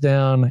slows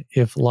down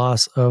if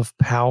loss of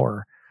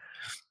power?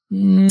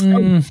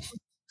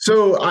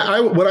 So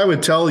what I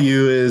would tell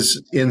you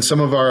is, in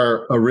some of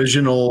our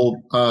original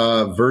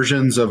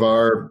versions of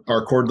our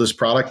cordless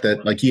product,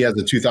 that like he has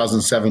the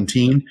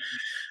 2017,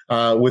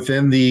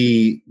 within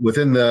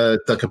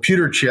the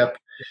computer chip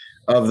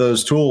of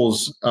those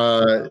tools,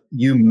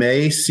 you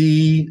may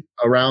see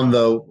around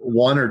the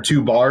 1 or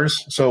 2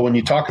 bars. So when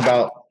you talk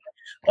about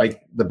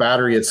like the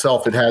battery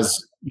itself, it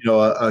has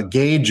a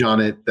gauge on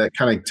it that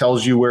kind of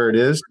tells you where it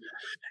is.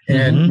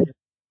 And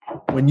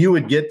when you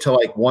would get to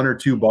like 1 or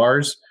 2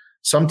 bars,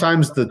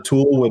 sometimes the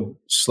tool would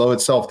slow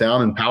itself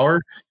down in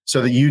power,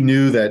 so that you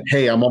knew that,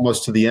 hey, I'm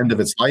almost to the end of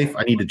its life.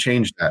 I need to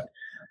change that.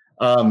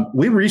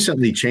 We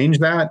recently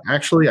changed that.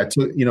 Actually,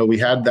 we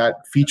had that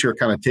feature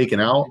kind of taken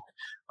out.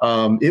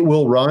 It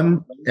will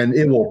run and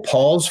it will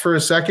pause for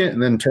a second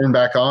and then turn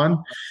back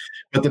on.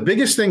 But the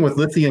biggest thing with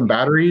lithium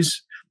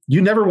batteries,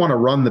 you never want to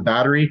run the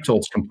battery till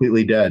it's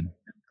completely dead.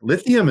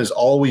 Lithium is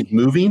always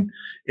moving.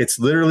 It's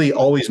literally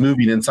always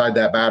moving inside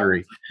that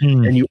battery.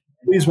 And you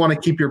always want to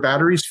keep your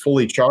batteries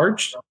fully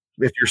charged.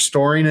 If you're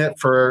storing it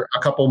for a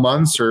couple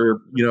months,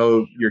 or,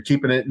 you're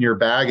keeping it in your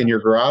bag in your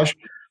garage,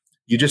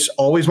 you just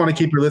always want to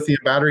keep your lithium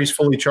batteries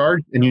fully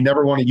charged, and you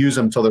never want to use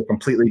them until they're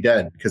completely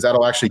dead, because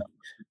that'll actually,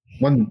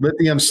 when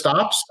lithium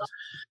stops,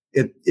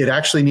 it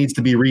actually needs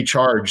to be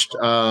recharged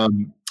a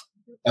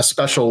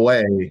special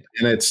way,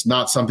 and it's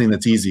not something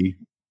that's easy.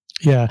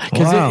 Yeah,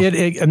 because Wow.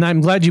 and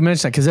I'm glad you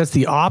mentioned that, because that's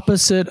the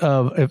opposite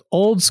of if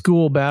old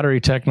school battery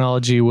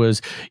technology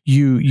was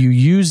you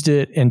used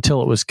it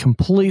until it was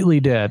completely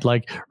dead,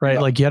 like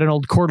like you had an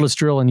old cordless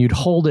drill and you'd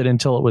hold it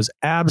until it was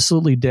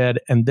absolutely dead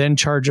and then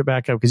charge it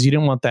back up because you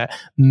didn't want that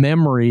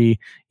memory,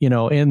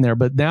 in there.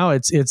 But now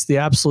it's the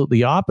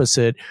absolutely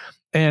opposite.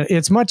 And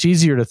it's much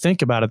easier to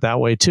think about it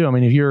that way too. I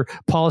mean, if you're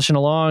polishing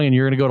along and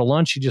you're going to go to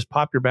lunch, you just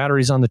pop your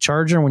batteries on the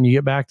charger. When you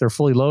get back, they're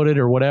fully loaded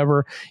or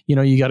whatever.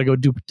 You got to go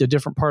do a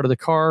different part of the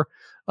car.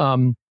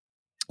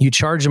 You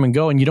charge them and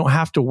go, and you don't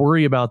have to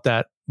worry about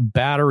that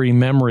battery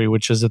memory,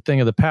 which is a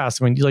thing of the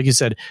past. I mean, like you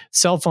said,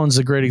 cell phones is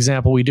a great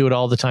example. We do it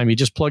all the time. You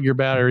just plug your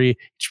battery,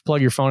 plug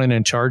your phone in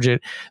and charge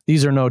it.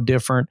 These are no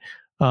different.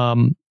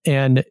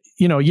 And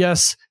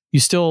yes,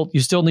 you still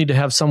need to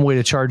have some way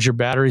to charge your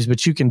batteries,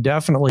 but you can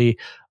definitely,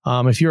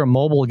 if you're a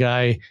mobile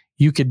guy,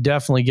 you could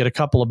definitely get a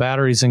couple of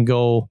batteries and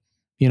go,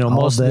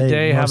 most of the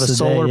day, have a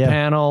solar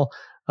panel,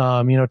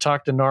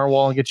 talk to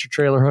Narwhal and get your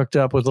trailer hooked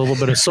up with a little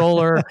bit of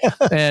solar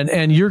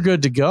and you're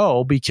good to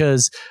go,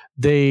 because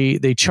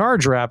they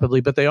charge rapidly,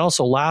 but they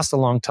also last a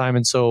long time.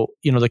 And so,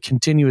 the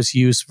continuous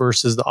use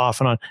versus the off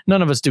and on,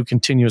 none of us do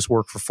continuous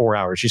work for 4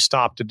 hours. You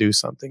stop to do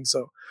something.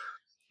 So,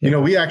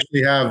 we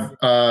actually have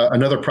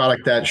another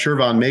product that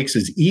Shervon makes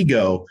is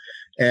Ego.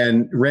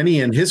 And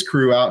Rennie and his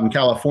crew out in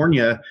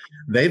California,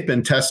 they've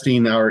been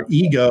testing our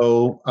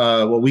Ego,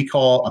 what we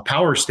call a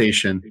power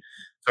station.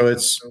 So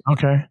it's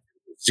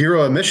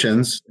zero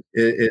emissions.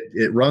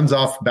 It runs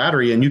off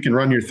battery, and you can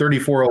run your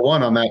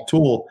 3401 on that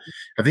tool.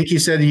 I think he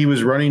said he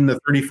was running the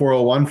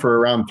 3401 for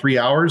around 3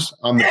 hours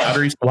on the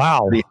batteries.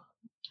 Wow.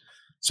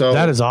 So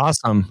that is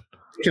awesome.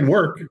 It can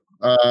work.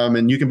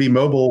 And you can be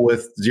mobile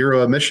with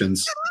zero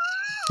emissions.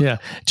 Yeah,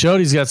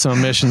 Jody's got some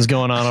emissions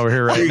going on over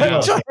here right now.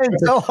 I'm trying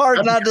so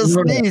hard not to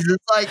sneeze.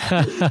 It's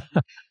like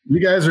you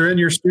guys are in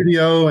your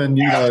studio, and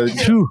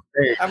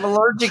I'm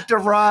allergic to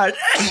rod.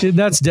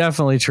 That's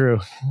definitely true.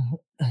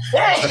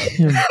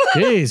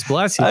 Jeez,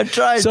 bless you. I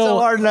tried so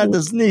hard not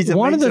to sneeze.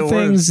 One of the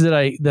things that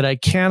I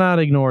cannot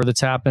ignore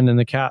that's happened in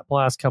the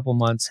last couple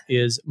months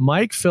is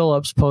Mike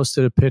Phillips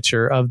posted a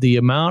picture of the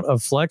amount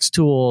of Flex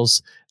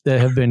tools that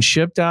have been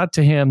shipped out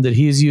to him that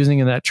he's using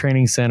in that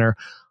training center.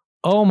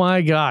 Oh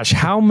my gosh,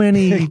 how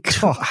many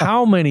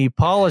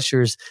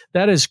polishers?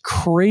 That is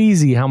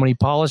crazy how many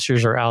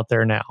polishers are out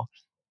there now.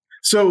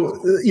 So,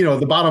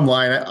 the bottom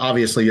line,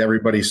 obviously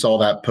everybody saw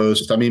that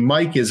post. I mean,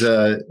 Mike is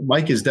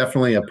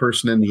definitely a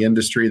person in the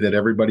industry that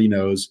everybody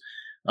knows.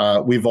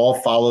 We've all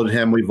followed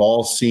him. We've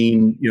all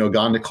seen,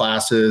 gone to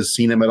classes,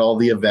 seen him at all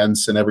the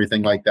events and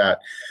everything like that.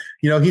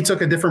 He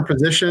took a different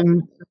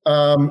position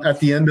at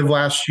the end of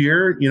last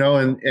year,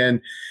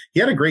 and he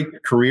had a great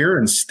career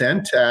and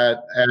stint at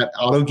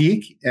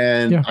AutoGeek.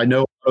 And I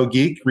know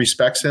AutoGeek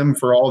respects him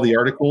for all the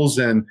articles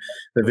and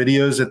the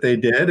videos that they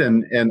did.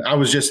 And I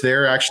was just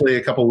there actually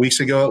a couple of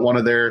weeks ago at one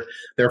of their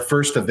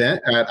first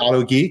event at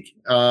AutoGeek.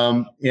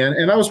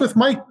 And I was with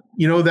Mike,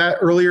 that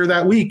earlier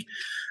that week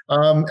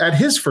at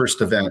his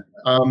first event.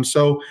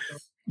 So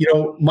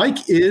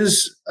Mike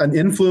is an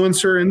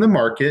influencer in the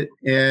market,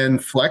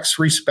 and Flex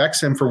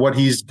respects him for what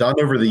he's done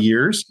over the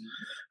years.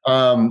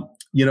 And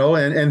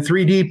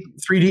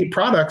 3D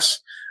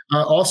Products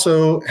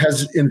also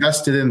has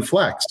invested in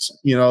Flex,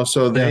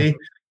 so they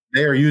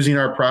are using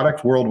our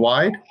product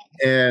worldwide,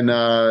 and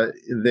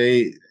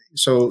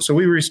so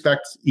we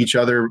respect each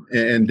other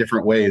in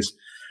different ways.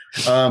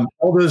 All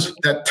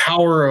that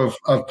tower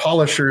of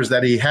polishers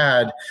that he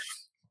had,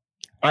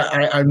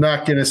 I'm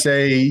not going to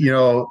say,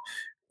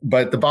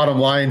 but the bottom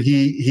line,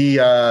 he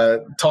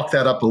talked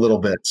that up a little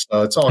bit,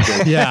 so it's all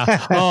good.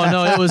 Yeah. Oh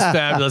no, it was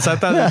fabulous. I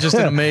thought it was just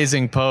an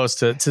amazing post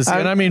to see.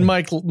 And I mean,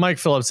 Mike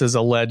Phillips is a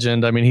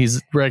legend. I mean,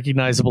 he's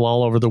recognizable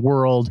all over the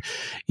world.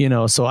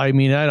 So I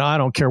mean, I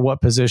don't care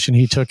what position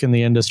he took in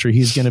the industry,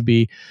 he's going to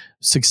be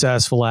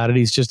successful at it.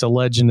 He's just a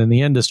legend in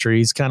the industry.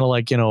 He's kind of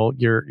like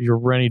your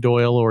Rennie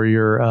Doyle or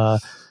your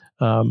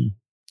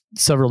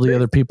several of the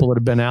other people that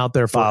have been out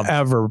there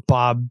forever,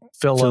 Bob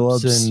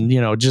Phillips.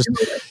 And just.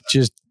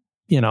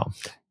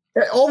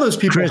 All those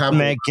people Chris have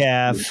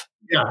Metcalf.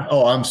 Yeah.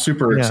 Oh, I'm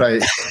super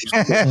excited.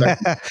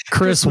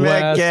 Chris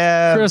West.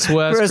 Chris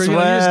West. You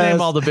just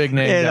name all the big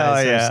name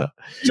guys.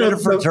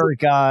 Jennifer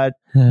Turcotte.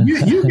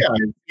 You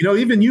guys,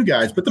 even you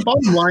guys. But the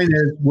bottom line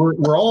is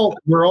we're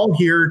all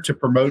here to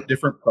promote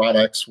different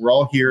products. We're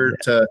all here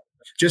to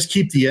just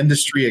keep the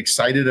industry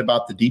excited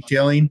about the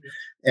detailing.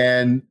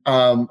 And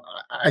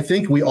I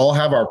think we all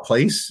have our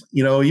place,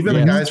 even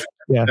the guys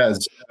from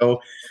Fez.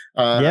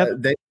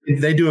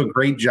 They do a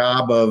great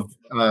job of,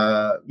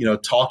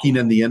 talking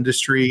in the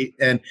industry.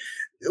 And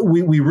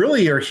we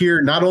really are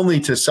here not only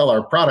to sell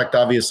our product,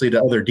 obviously,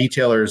 to other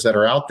detailers that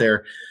are out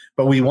there,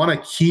 but we want to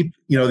keep,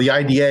 the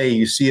IDA,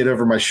 you see it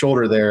over my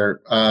shoulder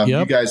there.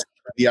 You guys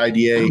have the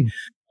IDA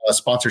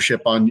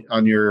sponsorship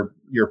on your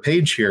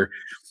page here.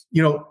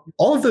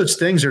 All of those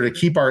things are to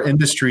keep our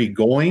industry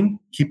going,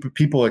 keep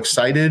people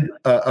excited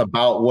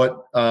about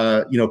what,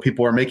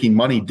 people are making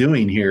money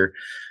doing here.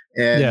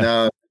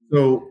 And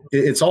So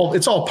it's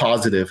all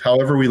positive,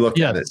 however we look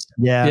at it.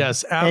 Yeah.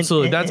 Yes,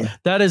 absolutely. I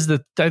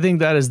think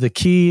that is the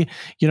key.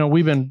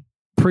 We've been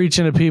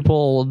preaching to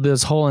people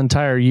this whole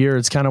entire year.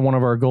 It's kind of one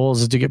of our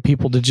goals is to get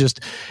people to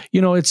just,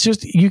 it's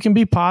just, you can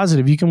be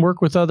positive. You can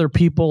work with other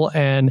people,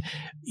 and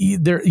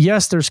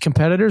there's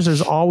competitors.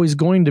 There's always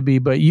going to be,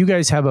 but you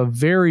guys have a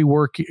very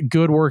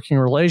good working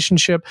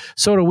relationship.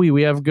 So do we.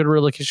 We have a good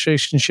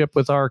relationship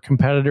with our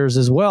competitors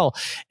as well.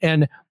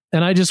 And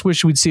I just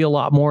wish we'd see a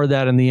lot more of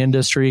that in the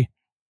industry.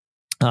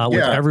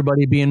 With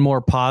everybody being more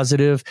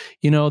positive,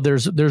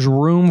 there's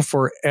room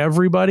for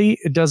everybody.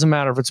 It doesn't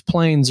matter if it's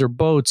planes or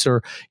boats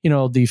or,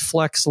 the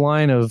Flex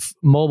line of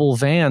mobile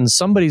vans.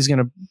 Somebody's going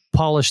to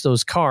polish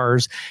those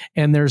cars,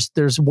 and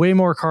there's way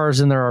more cars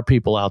than there are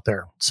people out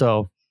there.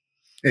 So.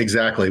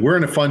 Exactly.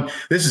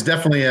 This is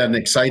definitely an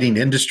exciting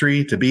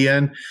industry to be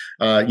in.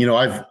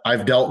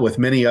 I've dealt with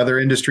many other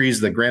industries,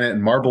 the granite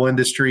and marble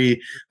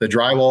industry, the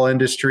drywall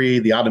industry,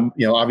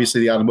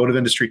 obviously the automotive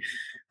industry.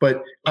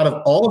 But out of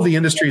all of the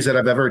industries that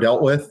I've ever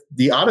dealt with,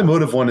 the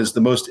automotive one is the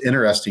most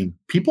interesting.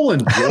 People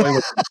enjoy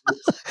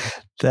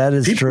that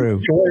is true.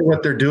 Enjoy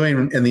what they're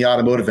doing in the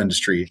automotive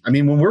industry. I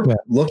mean, when we're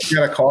looking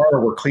at a car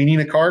or we're cleaning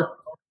a car,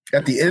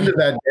 at the end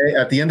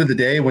of the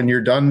day, when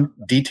you're done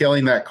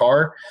detailing that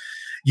car,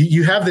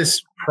 you have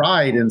this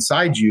pride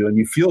inside you, and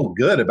you feel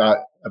good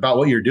about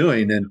what you're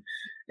doing.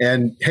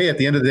 And hey, at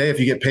the end of the day, if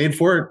you get paid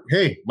for it,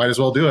 hey, might as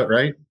well do it,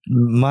 right?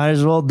 Might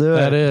as well do it.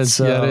 That is.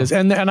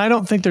 And I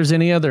don't think there's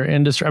any other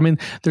industry. I mean,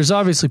 there's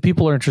obviously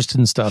people are interested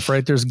in stuff,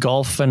 right? There's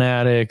golf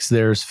fanatics,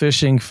 there's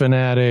fishing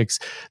fanatics,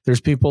 there's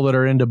people that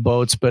are into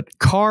boats, but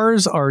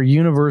cars are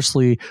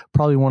universally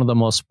probably one of the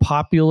most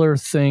popular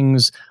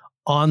things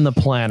on the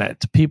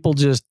planet. People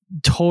just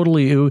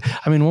totally,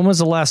 when was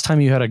the last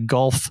time you had a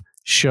golf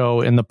show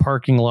in the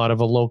parking lot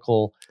of a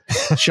local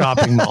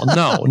shopping mall?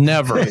 No,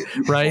 never.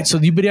 Right. So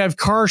you have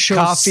car show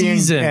coffee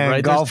season, and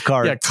right? Golf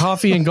carts. Yeah,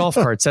 coffee and golf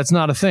carts. That's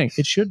not a thing.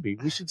 It should be.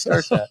 We should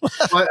start that.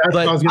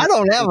 I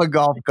don't have a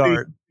golf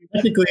cart.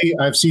 Technically,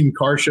 I've seen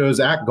car shows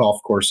at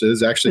golf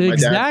courses. Actually, my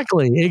dad,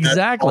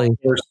 exactly.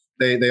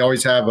 They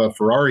always have a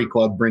Ferrari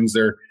club brings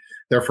their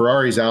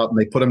Ferraris out, and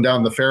they put them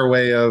down the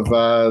fairway of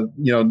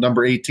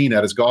number 18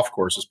 at his golf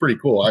course. It's pretty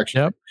cool,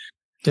 actually. Yep.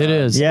 It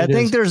is. Yeah, I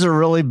think there's a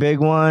really big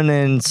one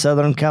in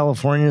Southern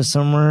California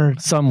somewhere.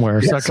 So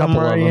a couple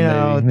of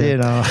them,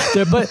 maybe.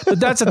 But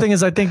that's the thing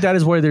is, I think that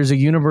is why there's a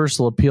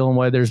universal appeal and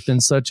why there's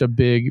been such a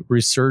big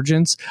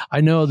resurgence.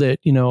 I know that,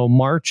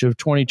 March of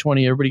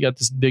 2020, everybody got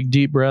this big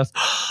deep breath.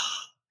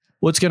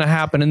 What's going to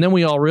happen? And then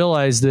we all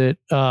realized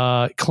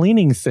that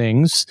cleaning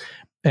things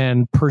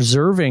and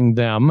preserving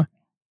them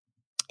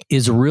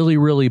is really,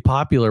 really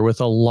popular with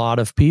a lot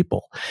of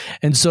people.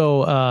 And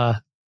so,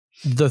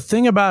 the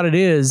thing about it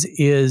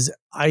is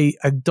I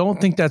don't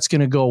think that's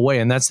going to go away.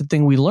 And that's the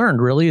thing we learned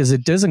really is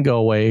it doesn't go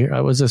away. I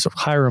was this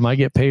Hiram, I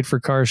get paid for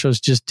car shows,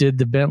 just did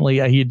the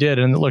Bentley. He did.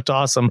 And it looked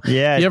awesome.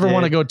 Yeah. If you ever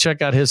want to go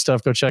check out his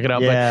stuff, go check it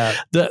out. Yeah.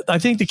 But I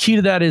think the key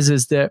to that is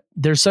that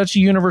there's such a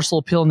universal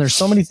appeal, and there's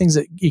so many things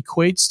that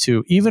equates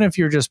to, even if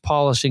you're just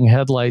polishing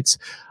headlights.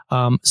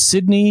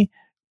 Sydney,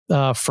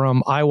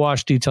 from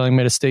iWash Detailing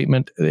made a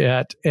statement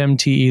at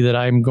MTE that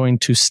I'm going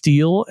to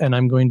steal, and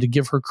I'm going to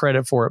give her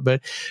credit for it.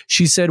 But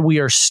she said, we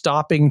are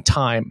stopping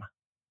time.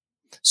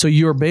 So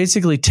you're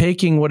basically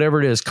taking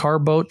whatever it is, car,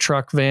 boat,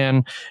 truck,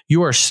 van,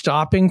 you are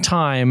stopping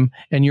time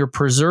and you're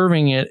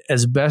preserving it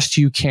as best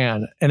you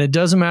can. And it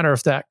doesn't matter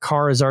if that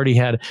car has already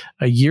had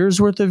a year's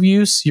worth of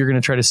use, you're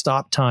going to try to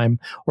stop time.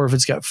 Or if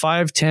it's got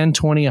 5, 10,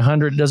 20,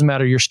 100, it doesn't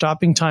matter. You're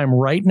stopping time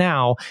right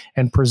now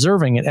and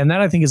preserving it. And that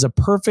I think is a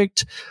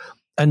perfect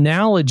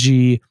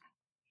analogy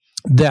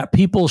that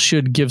people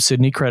should give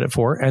Sydney credit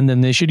for, and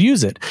then they should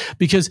use it,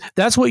 because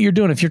that's what you're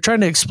doing. If you're trying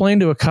to explain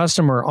to a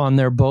customer on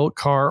their boat,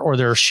 car, or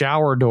their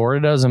shower door, it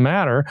doesn't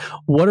matter.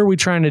 What are we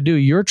trying to do?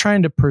 You're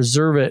trying to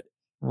preserve it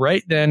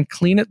right then,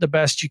 clean it the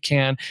best you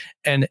can,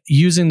 and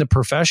using the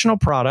professional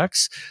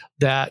products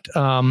that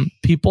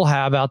people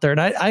have out there.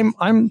 And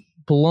I'm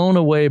blown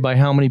away by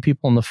how many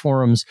people in the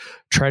forums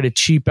try to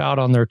cheap out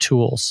on their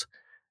tools.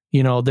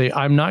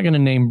 I'm not going to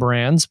name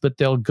brands, but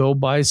they'll go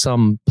buy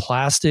some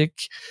plastic,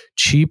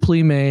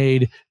 cheaply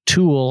made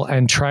tool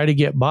and try to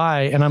get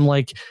by. And I'm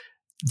like,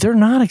 they're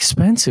not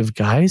expensive,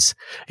 guys.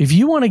 If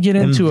you want to get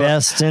into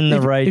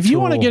if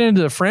you want to get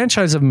into the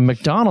franchise of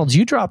McDonald's,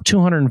 you drop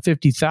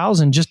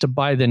 $250,000 just to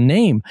buy the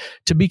name.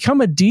 To become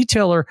a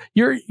detailer,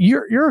 you're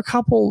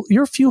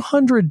a few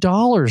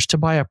 $100s to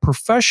buy a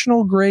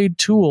professional grade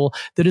tool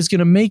that is going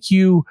to make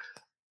you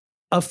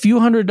a few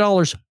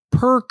 $100s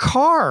per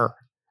car.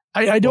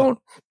 I don't.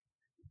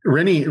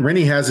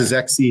 Rennie has his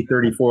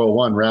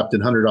XC3401 wrapped in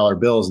 $100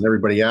 bills, and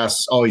everybody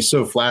asks, "Oh, he's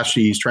so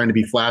flashy. He's trying to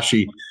be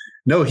flashy."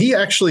 No, he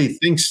actually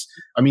thinks.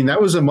 That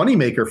was a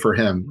moneymaker for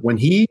him when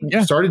he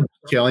started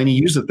detailing. He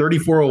used the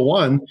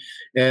 3401,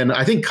 and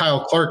I think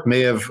Kyle Clark may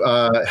have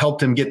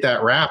helped him get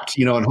that wrapped,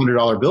 in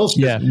 $100 bills.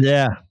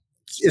 Yeah.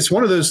 It's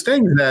one of those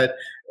things that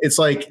it's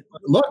like,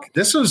 look,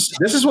 this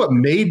is what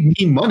made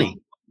me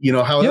money.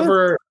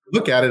 However.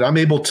 Look at it, I'm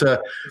able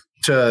to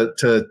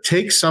to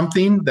take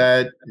something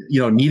that,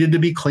 needed to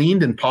be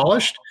cleaned and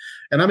polished,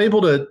 and I'm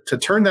able to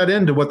turn that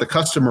into what the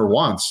customer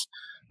wants,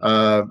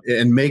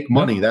 and make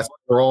money. That's what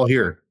we're all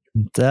here.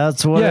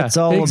 That's what it's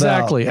all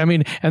exactly. about. I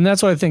mean, and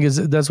that's what I think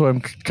that's what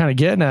I'm kind of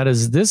getting at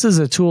is this is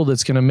a tool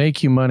that's going to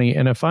make you money.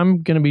 And if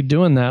I'm going to be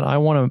doing that, I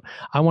want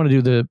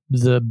to do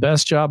the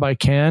best job I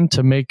can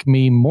to make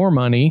me more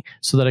money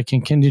so that I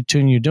can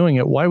continue doing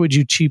it. Why would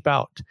you cheap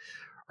out?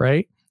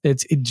 Right.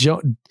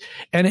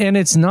 And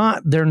it's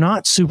not, they're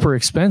not super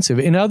expensive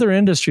in other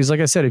industries.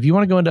 Like I said, if you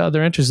want to go into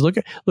other industries, look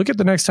at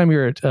the next time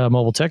you're at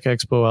Mobile Tech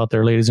Expo out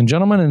there, ladies and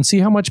gentlemen, and see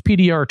how much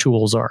PDR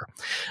tools are.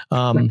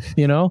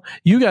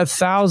 You got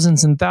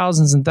thousands and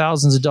thousands and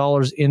thousands of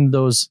dollars in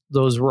those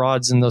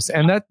rods and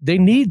that they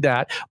need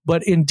that.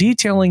 But in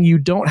detailing, you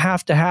don't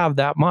have to have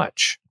that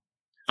much.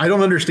 I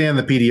don't understand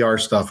the PDR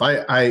stuff.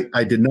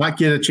 I did not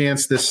get a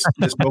chance this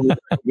moment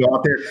to go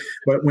out there.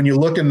 But when you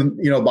look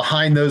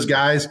behind those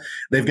guys,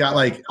 they've got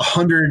like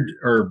 100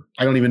 or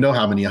I don't even know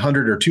how many,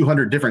 100 or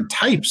 200 different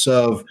types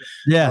of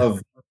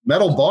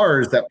metal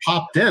bars that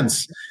pop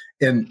dents.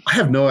 And I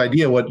have no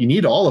idea what you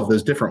need all of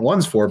those different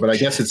ones for, but I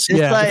guess it's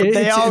like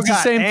they all got the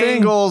same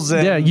angles.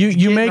 And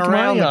you make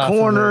money off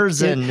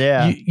corners, and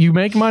you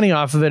make money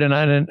off of it.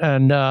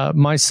 And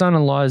my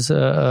son-in-law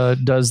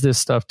does this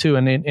stuff too,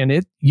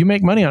 and you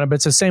make money on it. But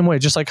it's the same way,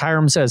 just like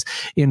Hiram says,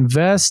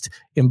 invest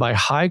and buy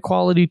high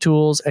quality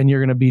tools, and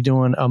you're going to be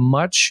doing a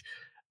much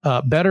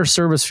better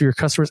service for your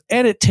customers,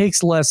 and it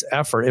takes less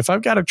effort. If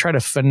I've got to try to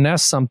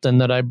finesse something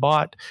that I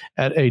bought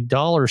at a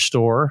dollar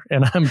store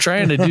and I'm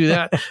trying to do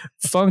that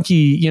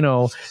funky,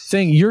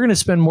 thing, you're going to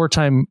spend more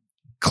time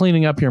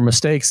cleaning up your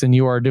mistakes than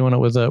you are doing it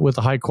with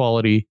a high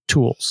quality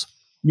tools.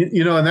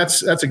 And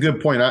that's a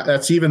good point.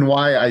 That's even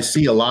why I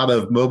see a lot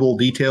of mobile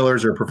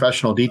detailers or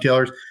professional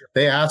detailers.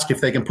 They ask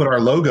if they can put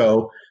our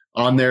logo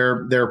on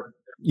their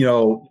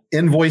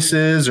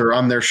invoices or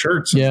on their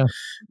shirts. Yeah.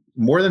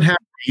 More than happy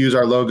to use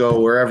our logo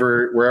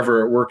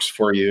wherever it works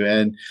for you.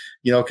 And,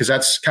 because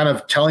that's kind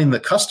of telling the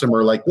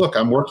customer, like, look,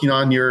 I'm working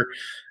on your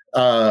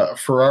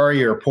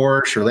Ferrari or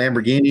Porsche or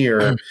Lamborghini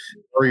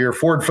or your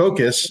Ford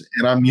Focus,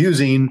 and I'm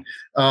using,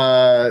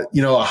 a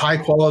high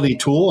quality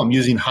tool. I'm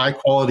using high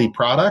quality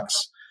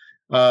products.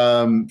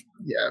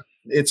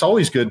 It's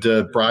always good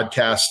to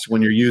broadcast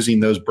when you're using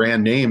those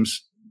brand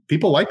names.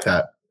 People like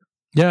that.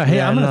 Yeah.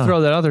 Hey, I'm going to throw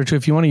that out there too.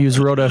 If you want to use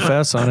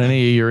RoadFS on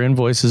any of your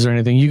invoices or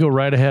anything, you go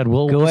right ahead.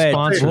 We'll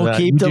sponsor that. We'll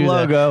keep the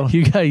logo.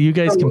 That. You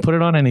guys can put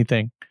it on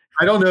anything.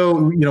 I don't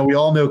know. We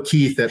all know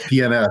Keith at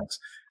PNS.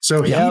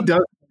 So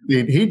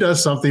he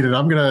does something, and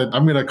I'm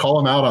gonna call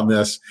him out on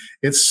this.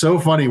 It's so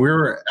funny. We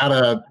were at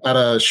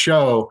a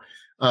show,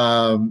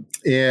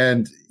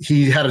 and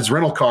he had his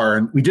rental car,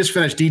 and we just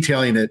finished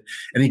detailing it,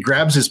 and he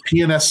grabs his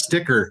PNS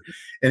sticker.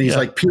 And he's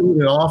like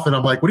peeling it off. And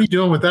I'm like, what are you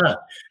doing with that?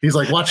 He's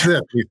like, watch this.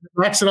 He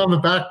smacks it on the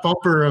back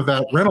bumper of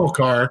that rental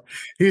car.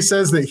 He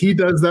says that he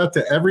does that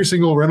to every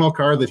single rental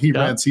car that he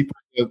rents. He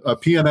puts a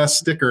PNS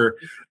sticker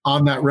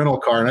on that rental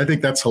car. And I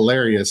think that's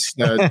hilarious.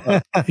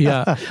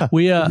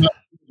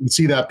 You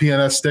see that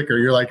PNS sticker,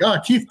 you're like,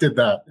 Keith did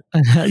that.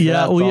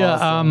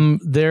 Awesome.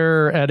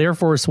 There at Air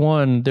Force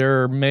One,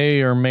 there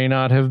may or may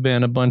not have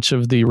been a bunch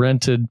of the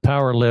rented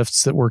power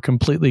lifts that were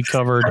completely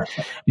covered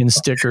in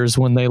stickers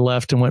when they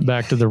left and went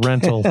back to the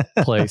rental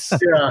place.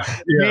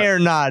 May or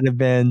not have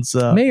been.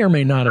 So may or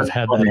may not have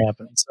had that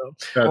happen. So,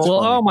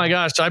 oh my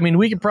gosh! I mean,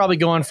 we could probably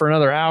go on for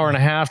another hour and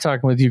a half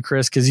talking with you,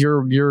 Chris, because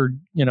you're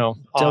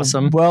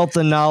awesome, wealth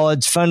of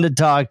knowledge, fun to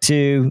talk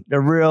to, a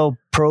real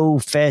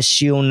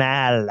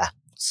professional.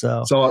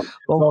 So it's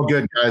all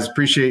good, guys.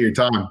 Appreciate your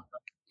time.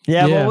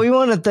 Yeah, well, we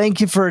want to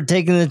thank you for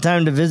taking the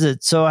time to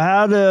visit. So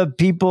how do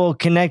people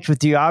connect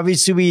with you?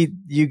 Obviously,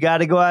 you got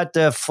to go out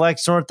to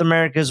Flex North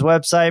America's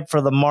website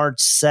for the March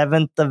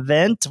 7th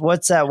event.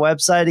 What's that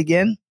website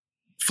again?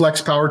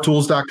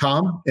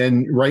 flexpowertools.com.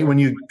 And right when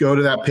you go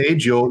to that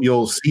page,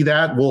 you'll see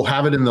that. We'll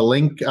have it in the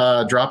link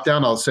drop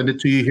down. I'll send it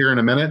to you here in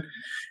a minute.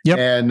 Yep.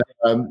 And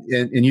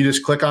you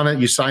just click on it.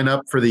 You sign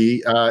up for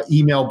the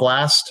email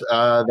blast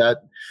that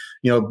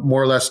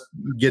more or less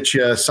get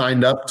you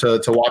signed up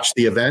to watch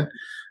the event.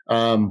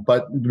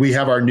 But we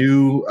have our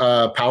new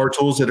power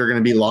tools that are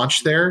going to be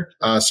launched there.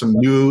 Some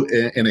new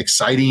and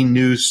exciting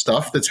new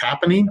stuff that's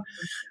happening.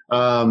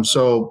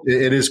 So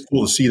it is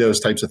cool to see those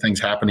types of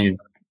things happening.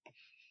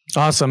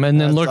 Awesome. And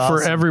then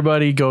for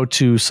everybody, go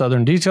to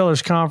Southern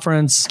Detailers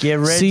Conference, get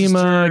registered.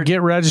 SEMA,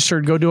 get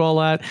registered, go do all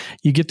that.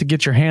 You get to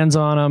get your hands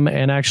on them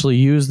and actually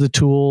use the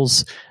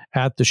tools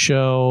at the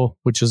show,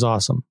 which is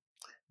awesome.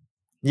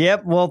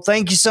 Yep. Well,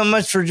 thank you so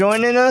much for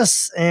joining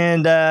us.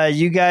 And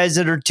you guys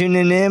that are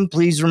tuning in,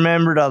 please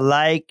remember to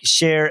like,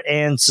 share,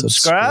 and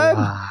subscribe.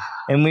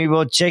 And we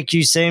will check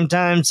you same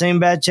time,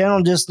 same bad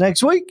channel just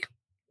next week.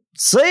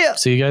 See ya.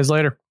 See you guys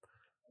later.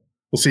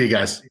 We'll see you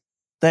guys.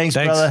 Thanks.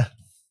 Brother.